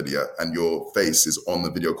using the Fedi app and your face is on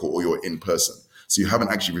the video call or you're in person. So you haven't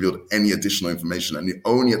actually revealed any additional information, and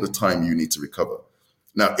only at the time you need to recover.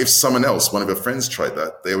 Now, if someone else, one of your friends tried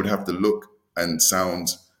that, they would have to look and sound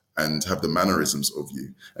and have the mannerisms of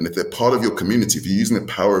you. And if they're part of your community, if you're using the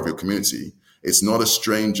power of your community, it's not a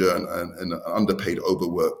stranger and an underpaid,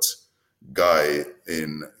 overworked guy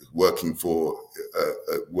working for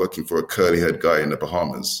a curly-haired guy in the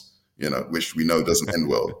Bahamas, which we know doesn't end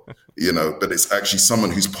well, but it's actually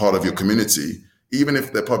someone who's part of your community. Even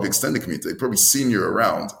if they're part of the extended community, they've probably seen you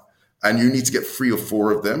around, and you need to get 3 or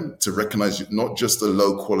 4 of them to recognize you, not just a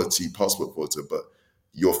low-quality passport photo, but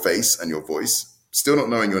your face and your voice. Still not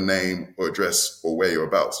knowing your name or address or where you're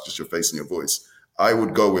about, just your face and your voice. I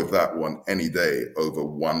would go with that one any day over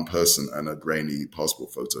one person and a grainy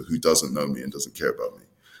passport photo who doesn't know me and doesn't care about me.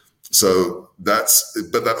 So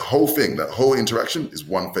but that whole thing, that whole interaction is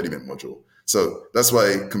one Fedimint module. So that's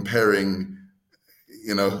why comparing,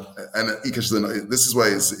 and this is why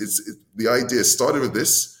the idea started with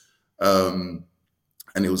this, and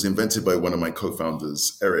it was invented by one of my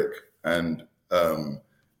co-founders, Eric, and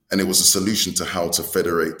it was a solution to how to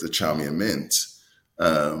federate the Chaumian Mint.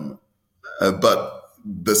 But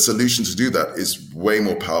the solution to do that is way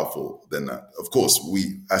more powerful than that. Of course,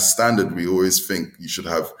 as standard, we always think you should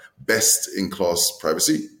have best-in-class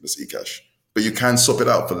privacy. That's eCash. But you can swap it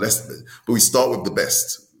out for less. But we start with the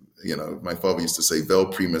best. My father used to say, vel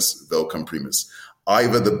primus, vel cum primus.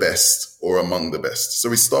 Either the best or among the best. So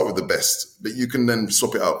we start with the best, but you can then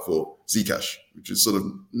swap it out for Zcash, which is sort of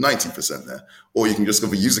 90% there. Or you can just go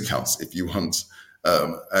for user counts if you want.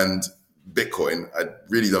 And Bitcoin, I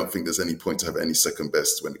really don't think there's any point to have any second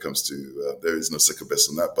best when it comes to, there is no second best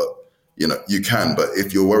on that, but you can. But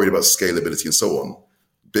if you're worried about scalability and so on,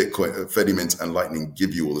 Bitcoin, Fedimint and Lightning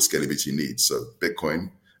give you all the scalability you need. So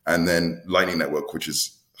Bitcoin and then Lightning Network, which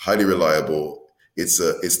is highly reliable. It's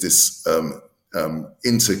this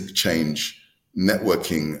interchange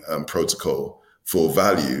networking protocol for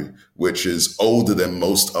value, which is older than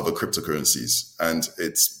most other cryptocurrencies. And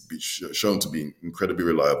it's shown to be incredibly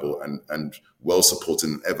reliable and well supported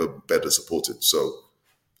and ever better supported. So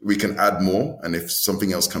we can add more. And if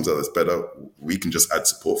something else comes out that's better, we can just add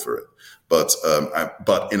support for it. But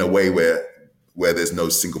in a way where there's no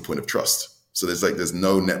single point of trust. So there's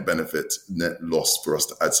no net benefit, net loss for us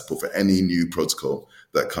to add support for any new protocol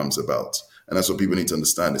that comes about. And that's what people need to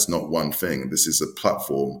understand. It's not one thing. This is a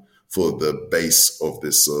platform for the base of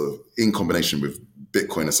this, in combination with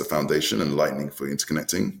Bitcoin as a foundation and Lightning for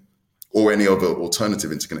interconnecting, or any other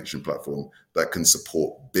alternative interconnection platform that can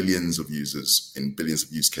support billions of users in billions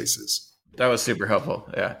of use cases. That was super helpful.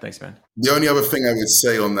 Yeah, thanks, man. The only other thing I would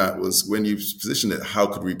say on that was when you positioned it, how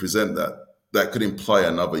could we present that? That could imply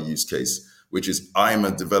another use case, which is I'm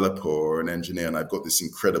a developer or an engineer and I've got this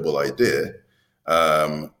incredible idea.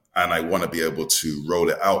 And I want to be able to roll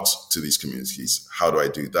it out to these communities. How do I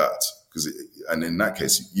do that? And in that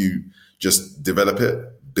case, you just develop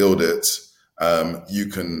it, build it. You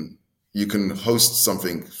can host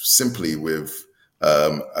something simply with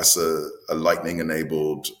as a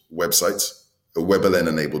Lightning-enabled website, a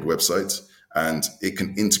WebLN-enabled website, and it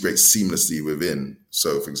can integrate seamlessly within.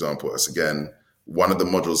 So, for example, as again, one of the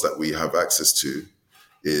modules that we have access to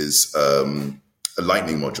is a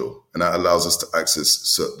Lightning module, and that allows us to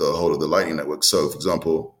access the whole of the Lightning network. So, for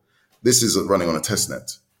example, this is running on a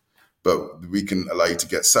testnet, but we can allow you to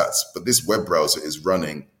get sats. But this web browser is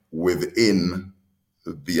running within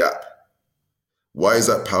the app. Why is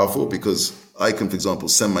that powerful? Because I can, for example,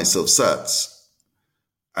 send myself sats,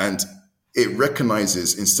 and it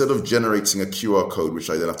recognizes, instead of generating a QR code, which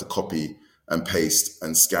I then have to copy and paste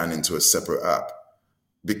and scan into a separate app,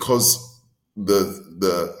 because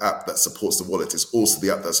the app that supports the wallet is also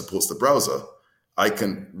the app that supports the browser, I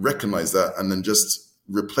can recognize that and then just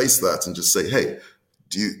replace that and just say, hey,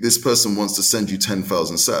 this person wants to send you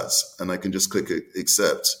 10,000 sats, and I can just click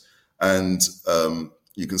accept. And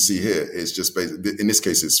you can see here, it's just in this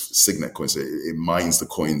case, it's Signet coins. So it mines the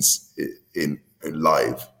coins in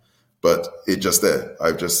live, but it's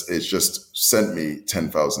just sent me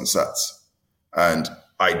 10,000 sats. And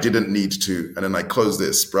I didn't need to, and then I close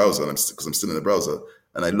this browser because I'm still in the browser,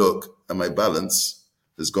 and I look and my balance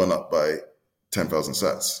has gone up by 10,000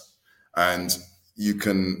 sats. And you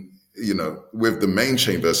can, with the main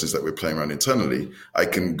chain versions that we're playing around internally, I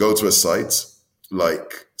can go to a site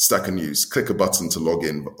like Stacker News, click a button to log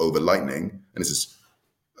in over Lightning, and it says,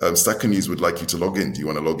 Stacker News would like you to log in. Do you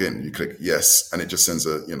want to log in? You click yes, and it just sends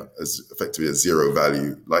as effectively a zero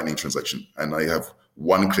value Lightning transaction. And I have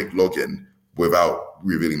one-click login without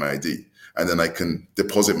revealing my ID. And then I can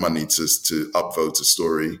deposit money to upvote a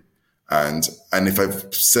story And if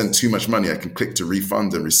I've sent too much money, I can click to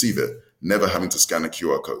refund and receive it, never having to scan a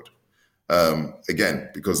QR code. Again,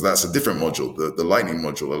 because that's a different module. The Lightning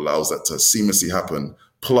module allows that to seamlessly happen,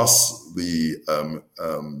 plus the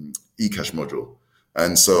eCash module.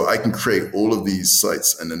 And so I can create all of these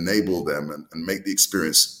sites and enable them and make the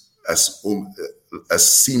experience as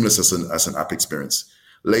seamless as an app experience.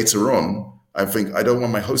 Later on, I think I don't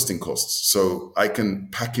want my hosting costs. So I can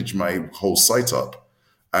package my whole site up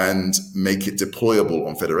and make it deployable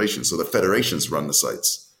on federations. So the federations run the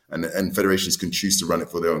sites. And federations can choose to run it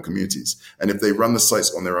for their own communities. And if they run the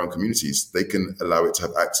sites on their own communities, they can allow it to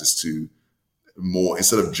have access to more,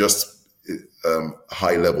 instead of just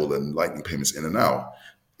high level and Lightning payments in and out.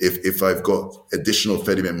 If I've got additional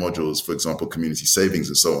Fedimint modules, for example, community savings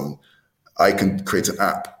and so on, I can create an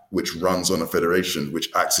app which runs on a federation,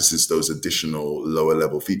 which accesses those additional lower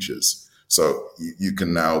level features. So you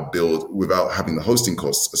can now build, without having the hosting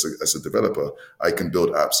costs as a developer, I can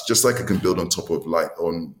build apps just like I can build on top of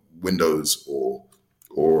on Windows or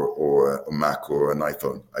a Mac or an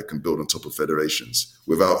iPhone. I can build on top of federations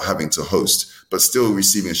without having to host, but still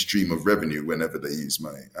receiving a stream of revenue whenever they use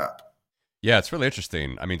my app. Yeah, it's really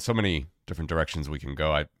interesting. I mean, so many different directions we can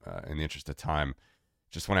go. In the interest of time,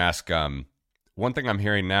 just want to ask, one thing I'm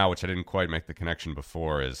hearing now, which I didn't quite make the connection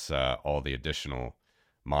before, is all the additional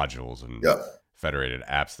modules and federated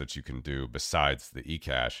apps that you can do besides the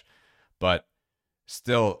eCash. But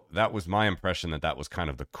still, that was my impression that was kind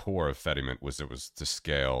of the core of Fedimint, was it was to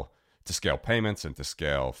scale payments and to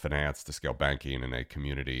scale finance, to scale banking in a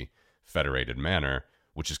community federated manner,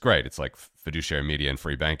 which is great. It's like fiduciary media and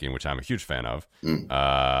free banking, which I'm a huge fan of.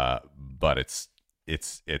 But it's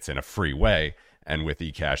in a free way, and with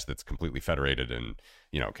eCash that's completely federated and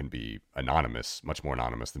can be anonymous, much more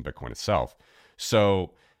anonymous than Bitcoin itself.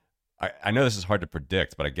 So I know this is hard to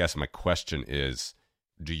predict, but I guess my question is,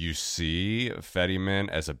 do you see Fedimint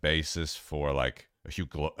as a basis for like a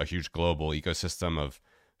huge global ecosystem of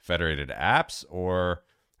federated apps, or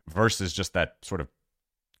versus just that sort of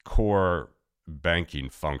core banking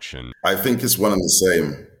function? I think it's one and the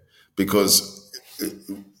same, because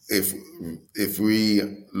if we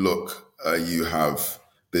look, you have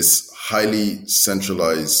this highly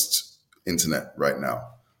centralized internet right now,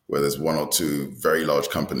 where there's one or two very large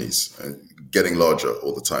companies getting larger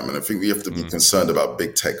all the time. And I think we have to be concerned about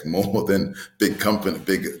big tech more than big company,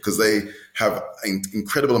 because they have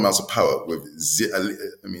incredible amounts of power with,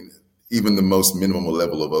 even the most minimal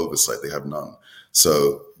level of oversight, they have none.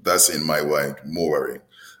 So that's in my mind more worrying.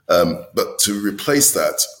 But to replace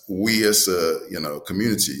that, we as a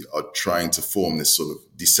community are trying to form this sort of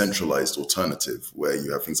decentralized alternative where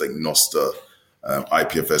you have things like Noster,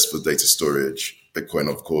 IPFS for data storage, Bitcoin,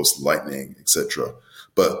 of course, Lightning, etc.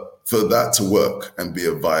 But for that to work and be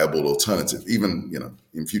a viable alternative, even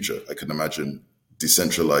in future, I can imagine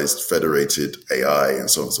decentralized, federated AI and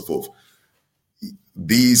so on and so forth.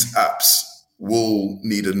 These apps will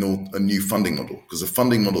need a new funding model, because the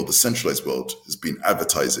funding model of the centralized world has been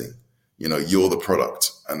advertising. You're the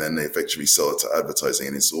product, and then they effectively sell it to advertising,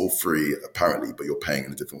 and it's all free apparently, but you're paying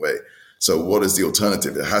in a different way. So what is the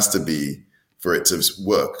alternative? It has to be, for it to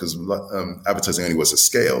work, because advertising only works at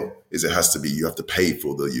scale, is it has to be, you have to pay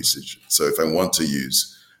for the usage. So if I want to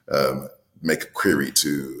make a query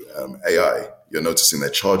to AI, you're noticing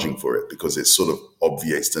they're charging for it, because it sort of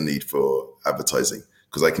obviates the need for advertising,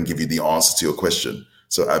 because I can give you the answer to your question.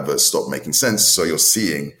 So adverts stop making sense. So you're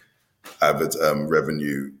seeing advert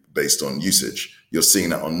revenue based on usage. You're seeing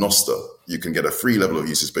that on Noster. You can get a free level of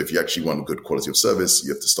usage, but if you actually want a good quality of service,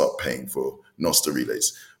 you have to start paying for Noster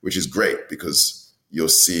relays, which is great, because you're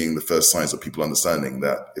seeing the first signs of people understanding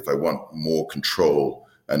that if I want more control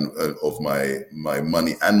and of my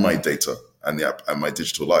money and my data and the app and my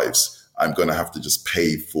digital lives, I'm going to have to just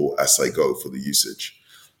pay for as I go for the usage.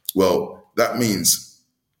 Well, that means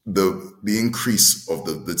the increase of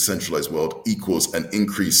the decentralized world equals an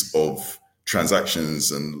increase of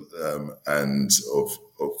transactions and of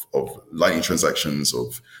Lightning transactions,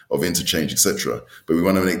 of interchange, etc. But we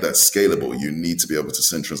want to make that scalable. You need to be able to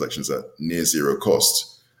send transactions at near zero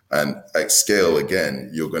cost. And at scale, again,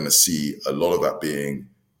 you're going to see a lot of that being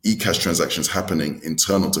eCash transactions happening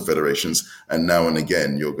internal to federations. And now and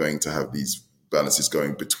again, you're going to have these balances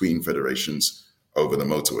going between federations over the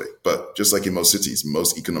motorway. But just like in most cities,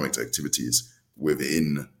 most economic activities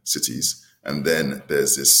within cities, and then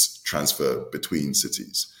there's this transfer between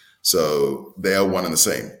cities. So they are one and the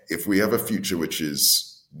same. If we have a future which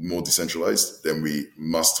is more decentralized, then we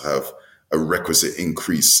must have a requisite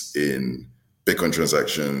increase in Bitcoin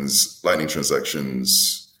transactions, Lightning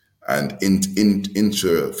transactions, and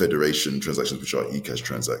inter-federation transactions, which are eCash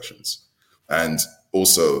transactions. And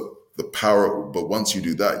also the power. But once you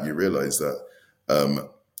do that, you realize that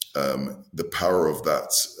the power of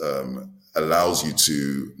that allows you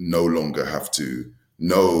to no longer have to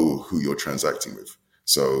know who you're transacting with.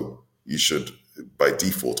 So you should, by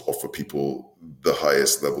default, offer people the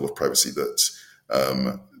highest level of privacy that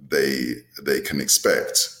they can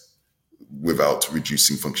expect without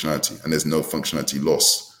reducing functionality. And there's no functionality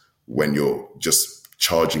loss when you're just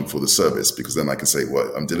charging for the service, because then I can say,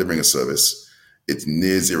 well, I'm delivering a service. It's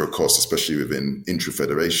near zero cost, especially within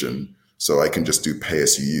intra-federation. So I can just do pay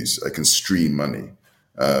as you use. I can stream money.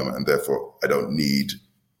 And therefore, I don't need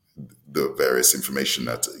the various information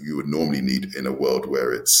that you would normally need in a world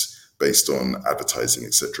where it's based on advertising,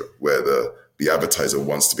 etc., where the advertiser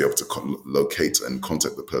wants to be able to locate and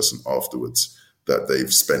contact the person afterwards that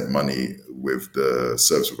they've spent money with the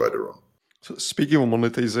service provider on. So speaking of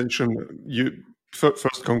monetization,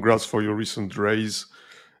 first congrats for your recent raise.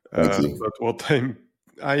 Thank you. But what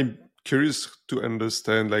I'm curious to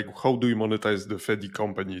understand, like, how do you monetize the Fedi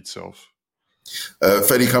company itself?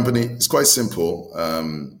 Fedi company, it's quite simple.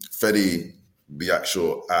 Fedi, the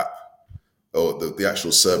actual app, or the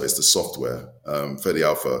actual service, the software, Fedi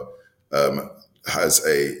Alpha,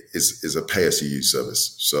 is a pay as you use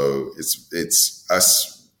service. So it's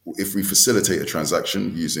as if we facilitate a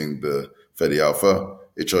transaction using the Fedi Alpha,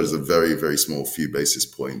 it charges a very, very small few basis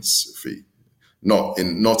points fee. Not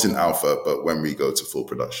in alpha, but when we go to full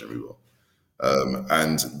production, we will.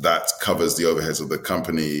 And that covers the overheads of the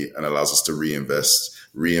company and allows us to reinvest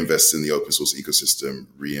in the open source ecosystem,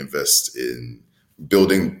 reinvest in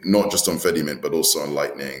building not just on Fedimint, but also on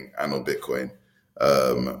Lightning and on Bitcoin,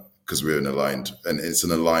 because we're it's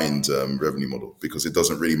an aligned revenue model, because it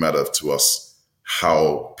doesn't really matter to us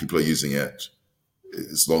how people are using it,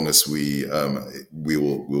 as long as we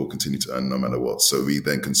will continue to earn no matter what. So we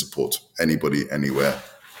then can support anybody, anywhere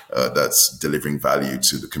that's delivering value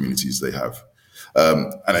to the communities they have.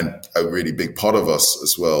 And then a really big part of us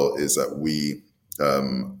as well is that we, a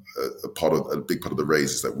big part of the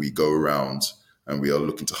raise is that we go around and we are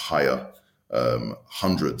looking to hire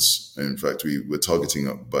hundreds. In fact, we're targeting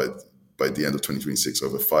by the end of 2026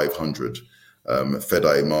 over 500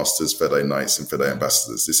 Fedi Masters, Fedi Knights, and Fedi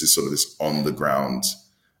Ambassadors. This is sort of this on-the-ground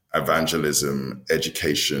evangelism,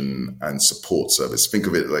 education, and support service. Think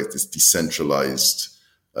of it like this decentralized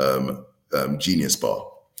genius bar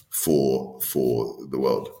for the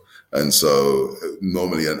world. And so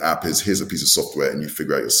normally an app is, here's a piece of software and you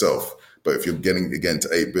figure out yourself. But if you're getting, again,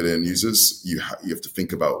 to 8 billion users, you have to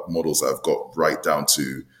think about models that have got right down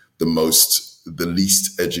to the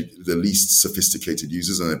least sophisticated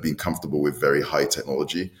users, and have been comfortable with very high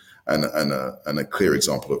technology. And a clear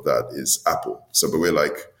example of that is Apple. So, but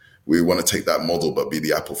we want to take that model, but be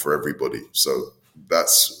the Apple for everybody. So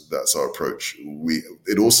that's our approach.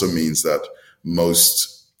 It also means that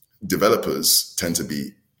most developers tend to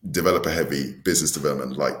be developer heavy, business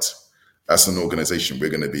development light. As an organization,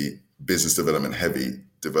 we're going to be business development heavy,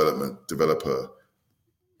 developer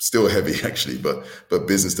still heavy actually, but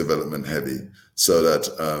business development heavy, so that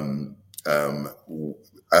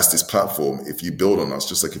as this platform, if you build on us,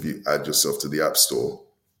 just like if you add yourself to the App Store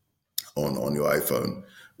on your iPhone,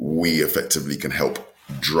 we effectively can help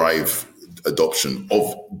drive adoption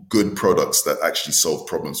of good products that actually solve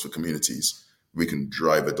problems for communities. We can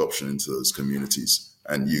drive adoption into those communities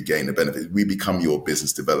and you gain a benefit. We become your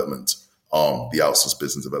business development arm, the outsourced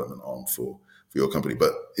business development arm for your company.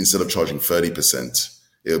 But instead of charging 30%,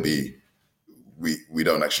 it'll be, we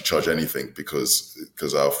don't actually charge anything because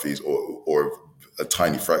our fees, or a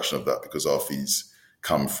tiny fraction of that, because our fees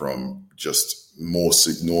come from just more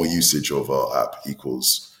usage of our app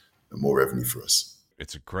equals more revenue for us.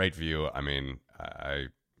 It's a great view. I mean, I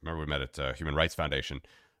remember we met at Human Rights Foundation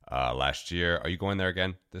last year. Are you going there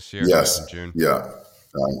again this year? Yes. In June? Yeah,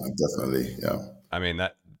 definitely. Yeah. I mean,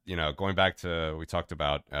 that, going back to, we talked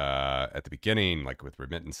about at the beginning, like with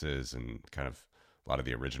remittances and kind of a lot of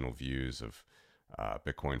the original views of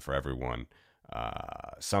Bitcoin for everyone.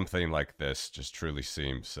 Something like this just truly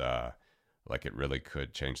seems like it really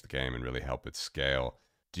could change the game and really help it scale.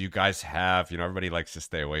 Do you guys have, everybody likes to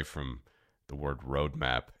stay away from the word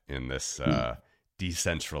roadmap in this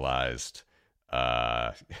decentralized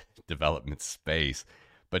development space,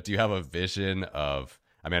 but do you have a vision of,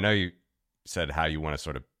 I mean, I know you said how you want to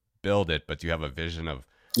sort of build it, but do you have a vision of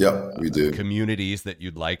we do. Communities that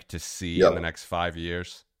you'd like to see in the next 5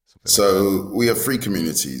 years? So we have 3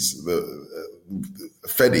 communities. The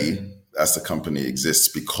Fedi, as the company, exists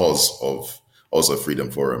because of also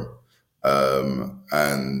Freedom Forum,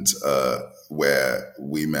 and where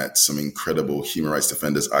we met some incredible human rights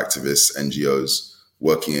defenders, activists, NGOs,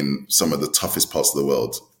 working in some of the toughest parts of the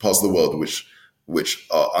world which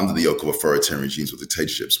are under the yoke of authoritarian regimes or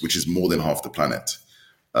dictatorships, which is more than half the planet.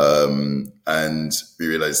 And we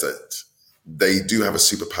realized that they do have a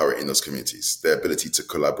superpower in those communities, their ability to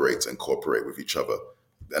collaborate and cooperate with each other,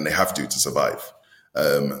 and they have to survive.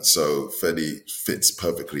 So Fedi fits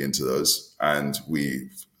perfectly into those, and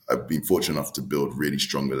I've been fortunate enough to build really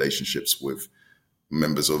strong relationships with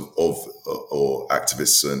members of or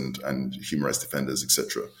activists and human rights defenders,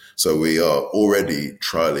 etc. So we are already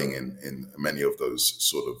trialing in many of those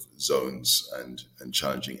sort of zones and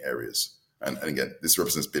challenging areas. And again, this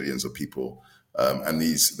represents billions of people. And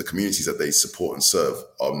the communities that they support and serve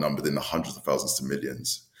are numbered in the hundreds of thousands to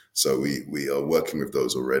millions. So we are working with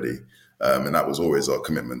those already. And that was always our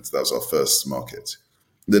commitment. That was our first market.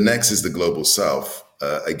 The next is the Global South.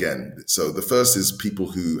 Again, so the first is people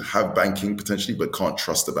who have banking potentially, but can't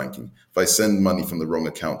trust the banking. If I send money from the wrong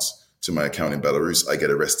account to my account in Belarus, I get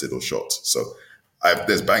arrested or shot. So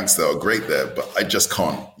there's banks that are great there, but I just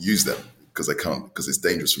can't use them because it's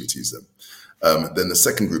dangerous for me to use them. Then the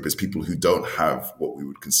second group is people who don't have what we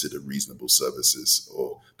would consider reasonable services,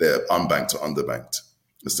 or they're unbanked or underbanked.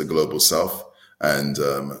 It's the Global South. And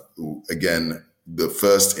again, the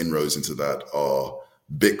first inroads into that are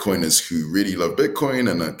Bitcoiners who really love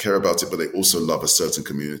Bitcoin and care about it, but they also love a certain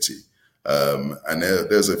community. And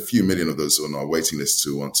there's a few million of those on our waiting list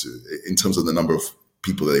who want to, in terms of the number of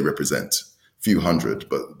people that they represent, few hundred,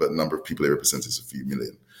 but the number of people they represent is a few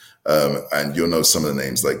million. And you'll know some of the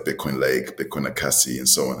names like Bitcoin Lake, Bitcoin Akasi, and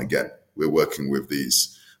so on. Again, we're working with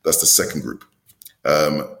these. That's the second group.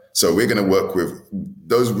 So we're going to work with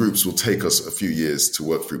those groups. Will take us a few years to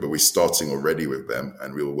work through, but we're starting already with them,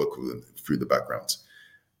 and we will work with them through the background.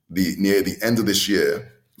 Near the end of this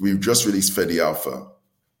year, we've just released Fedi Alpha,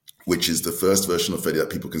 which is the first version of Fedi that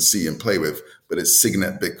people can see and play with, but it's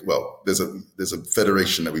Signet Bitcoin. Well, there's a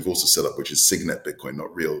federation that we've also set up, which is Signet Bitcoin,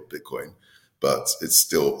 not real Bitcoin, but it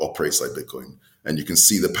still operates like Bitcoin. And you can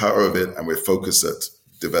see the power of it, and we're focused at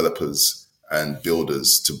developers and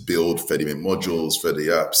builders to build Fedimint modules, Fedi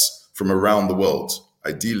apps from around the world,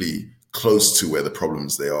 ideally close to where the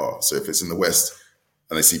problems they are. So if it's in the West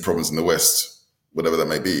and they see problems in the West, whatever that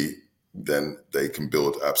may be, then they can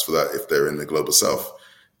build apps for that. If they're in the Global South,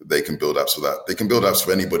 they can build apps for that. They can build apps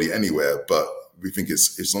for anybody, anywhere, but we think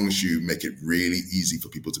it's as long as you make it really easy for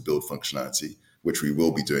people to build functionality, which we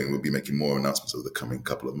will be doing, we'll be making more announcements over the coming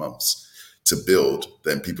couple of months, to build,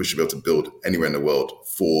 then people should be able to build anywhere in the world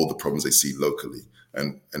for the problems they see locally.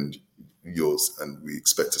 And we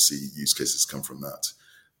expect to see use cases come from that.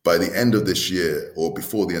 By the end of this year, or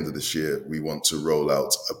before the end of this year, we want to roll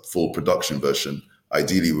out a full production version,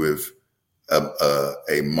 ideally with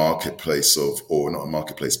a marketplace or not a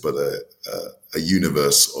marketplace, but a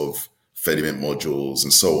universe of Fedimint modules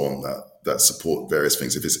and so on that support various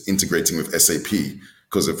things. If it's integrating with SAP,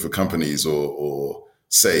 because for companies or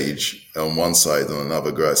Sage on one side, on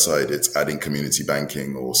another side, it's adding community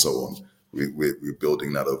banking or so on. We're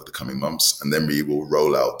building that over the coming months, and then we will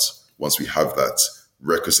roll out, once we have that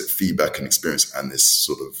requisite feedback and experience and this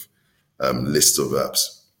sort of list of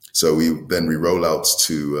apps. So we roll out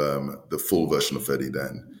to the full version of Fedi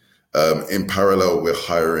then. In parallel, we're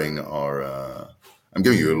hiring our, I'm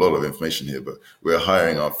giving you a lot of information here, but we're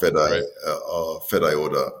hiring our Fedi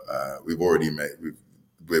order.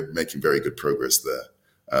 We're making very good progress there.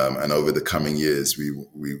 And over the coming years,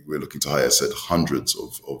 we're looking to hire, I said, hundreds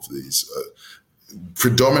of these,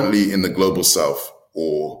 predominantly in the Global South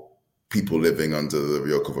or people living under the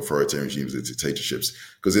yoke of authoritarian regimes and dictatorships.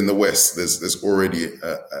 Because in the West, there's already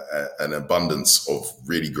an abundance of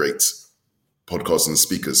really great podcasts and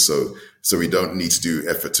speakers. So we don't need to do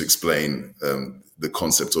effort to explain the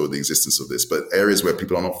concept or the existence of this. But areas where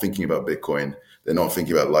people are not thinking about Bitcoin, they're not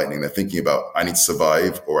thinking about Lightning, they're thinking about, I need to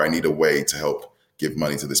survive, or I need a way to help give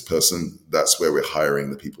money to this person. That's where we're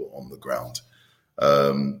hiring the people on the ground.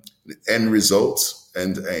 The end result,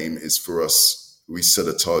 end aim is for us, we set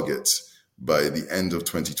a target by the end of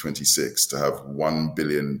 2026 to have 1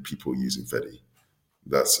 billion people using Fedi.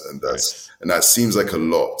 And that seems like a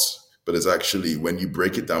lot, but it's actually, when you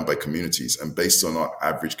break it down by communities and based on our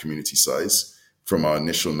average community size from our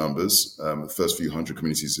initial numbers, the first few hundred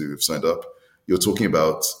communities who have signed up, you're talking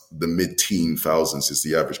about the mid-teen thousands is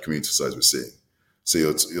the average community size we're seeing. So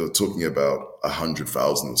you're talking about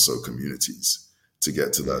 100,000 or so communities to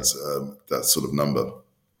get to that sort of number.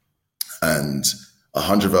 And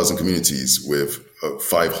 100,000 communities with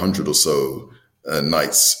 500 or so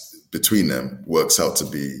nights between them works out to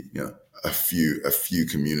be, a few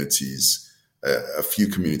communities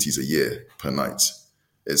a year per night.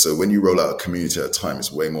 And so when you roll out a community at a time,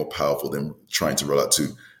 it's way more powerful than trying to roll out to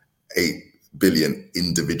 8 billion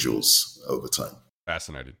individuals over time.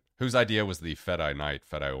 Fascinating. Whose idea was the Fedi night,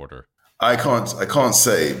 Fedi order? I can't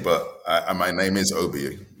say, but my name is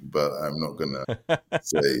Obi, but I'm not gonna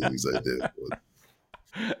say whose idea it was.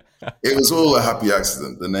 It was all a happy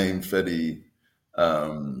accident. The name Fedi.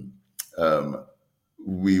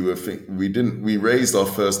 We raised our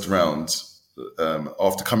first round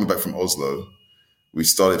after coming back from Oslo. We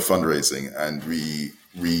started fundraising, and we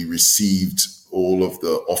received all of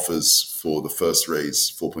the offers for the first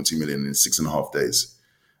raise, 4.2 million, in 6.5 days.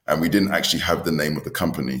 And we didn't actually have the name of the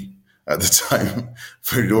company at the time,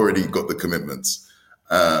 but we'd already got the commitments.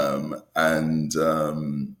 So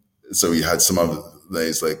we had some other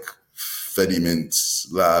names like Fedimint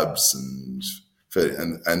Labs and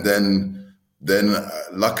then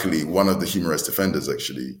luckily one of the human rights defenders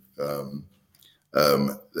actually,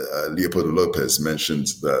 Leopoldo Lopez, mentioned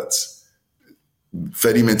that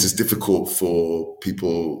Fedimint is difficult for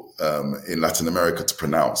people in Latin America to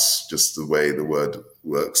pronounce, just the way the word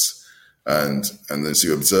works. And then so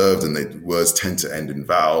you observed, and the words tend to end in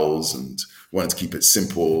vowels, and wanted to keep it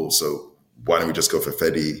simple. So why don't we just go for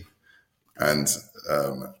Fedi? And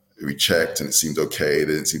we checked, and it seemed okay.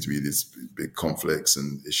 There didn't seem to be these big conflicts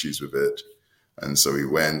and issues with it. And so we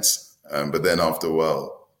went. But then after a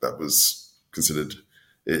while, that was considered,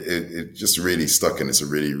 it just really stuck, and it's a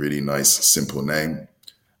really, really nice, simple name.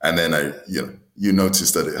 And then you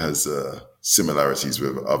notice that it has similarities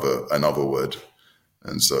with another word.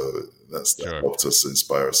 And so that helped us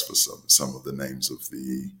inspire us for some of the names of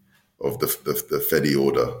the Fedi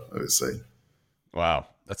order, I would say. Wow,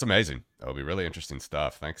 that's amazing. That'll be really interesting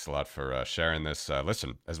stuff. Thanks a lot for sharing this.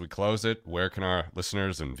 Listen, as we close it, where can our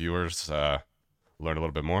listeners and viewers learn a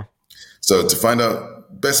little bit more? So to find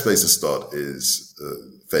out, best place to start is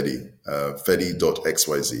Fedi,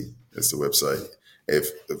 fedi.xyz is the website.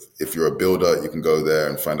 If you're a builder, you can go there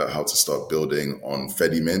and find out how to start building on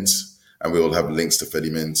Fedimint. And we will have links to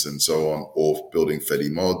Fedimint and so on, or building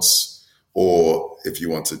Fedi mods. Or if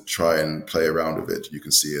you want to try and play around with it, you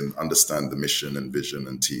can see and understand the mission and vision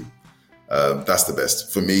and team. That's the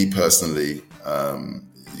best. For me personally,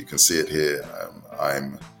 you can see it here.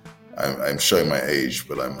 I'm showing my age,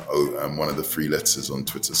 but I'm one of the 3 letters on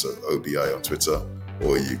Twitter, so OBI on Twitter.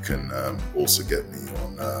 Or you can also get me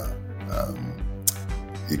on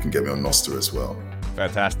Nostr as well.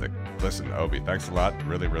 Fantastic. Listen, Obi, thanks a lot.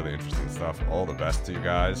 Really, really interesting stuff. All the best to you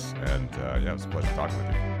guys. And it was a pleasure talking with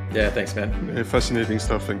you. Yeah, thanks, man. Fascinating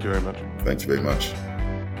stuff. Thank you very much. Thank you very much.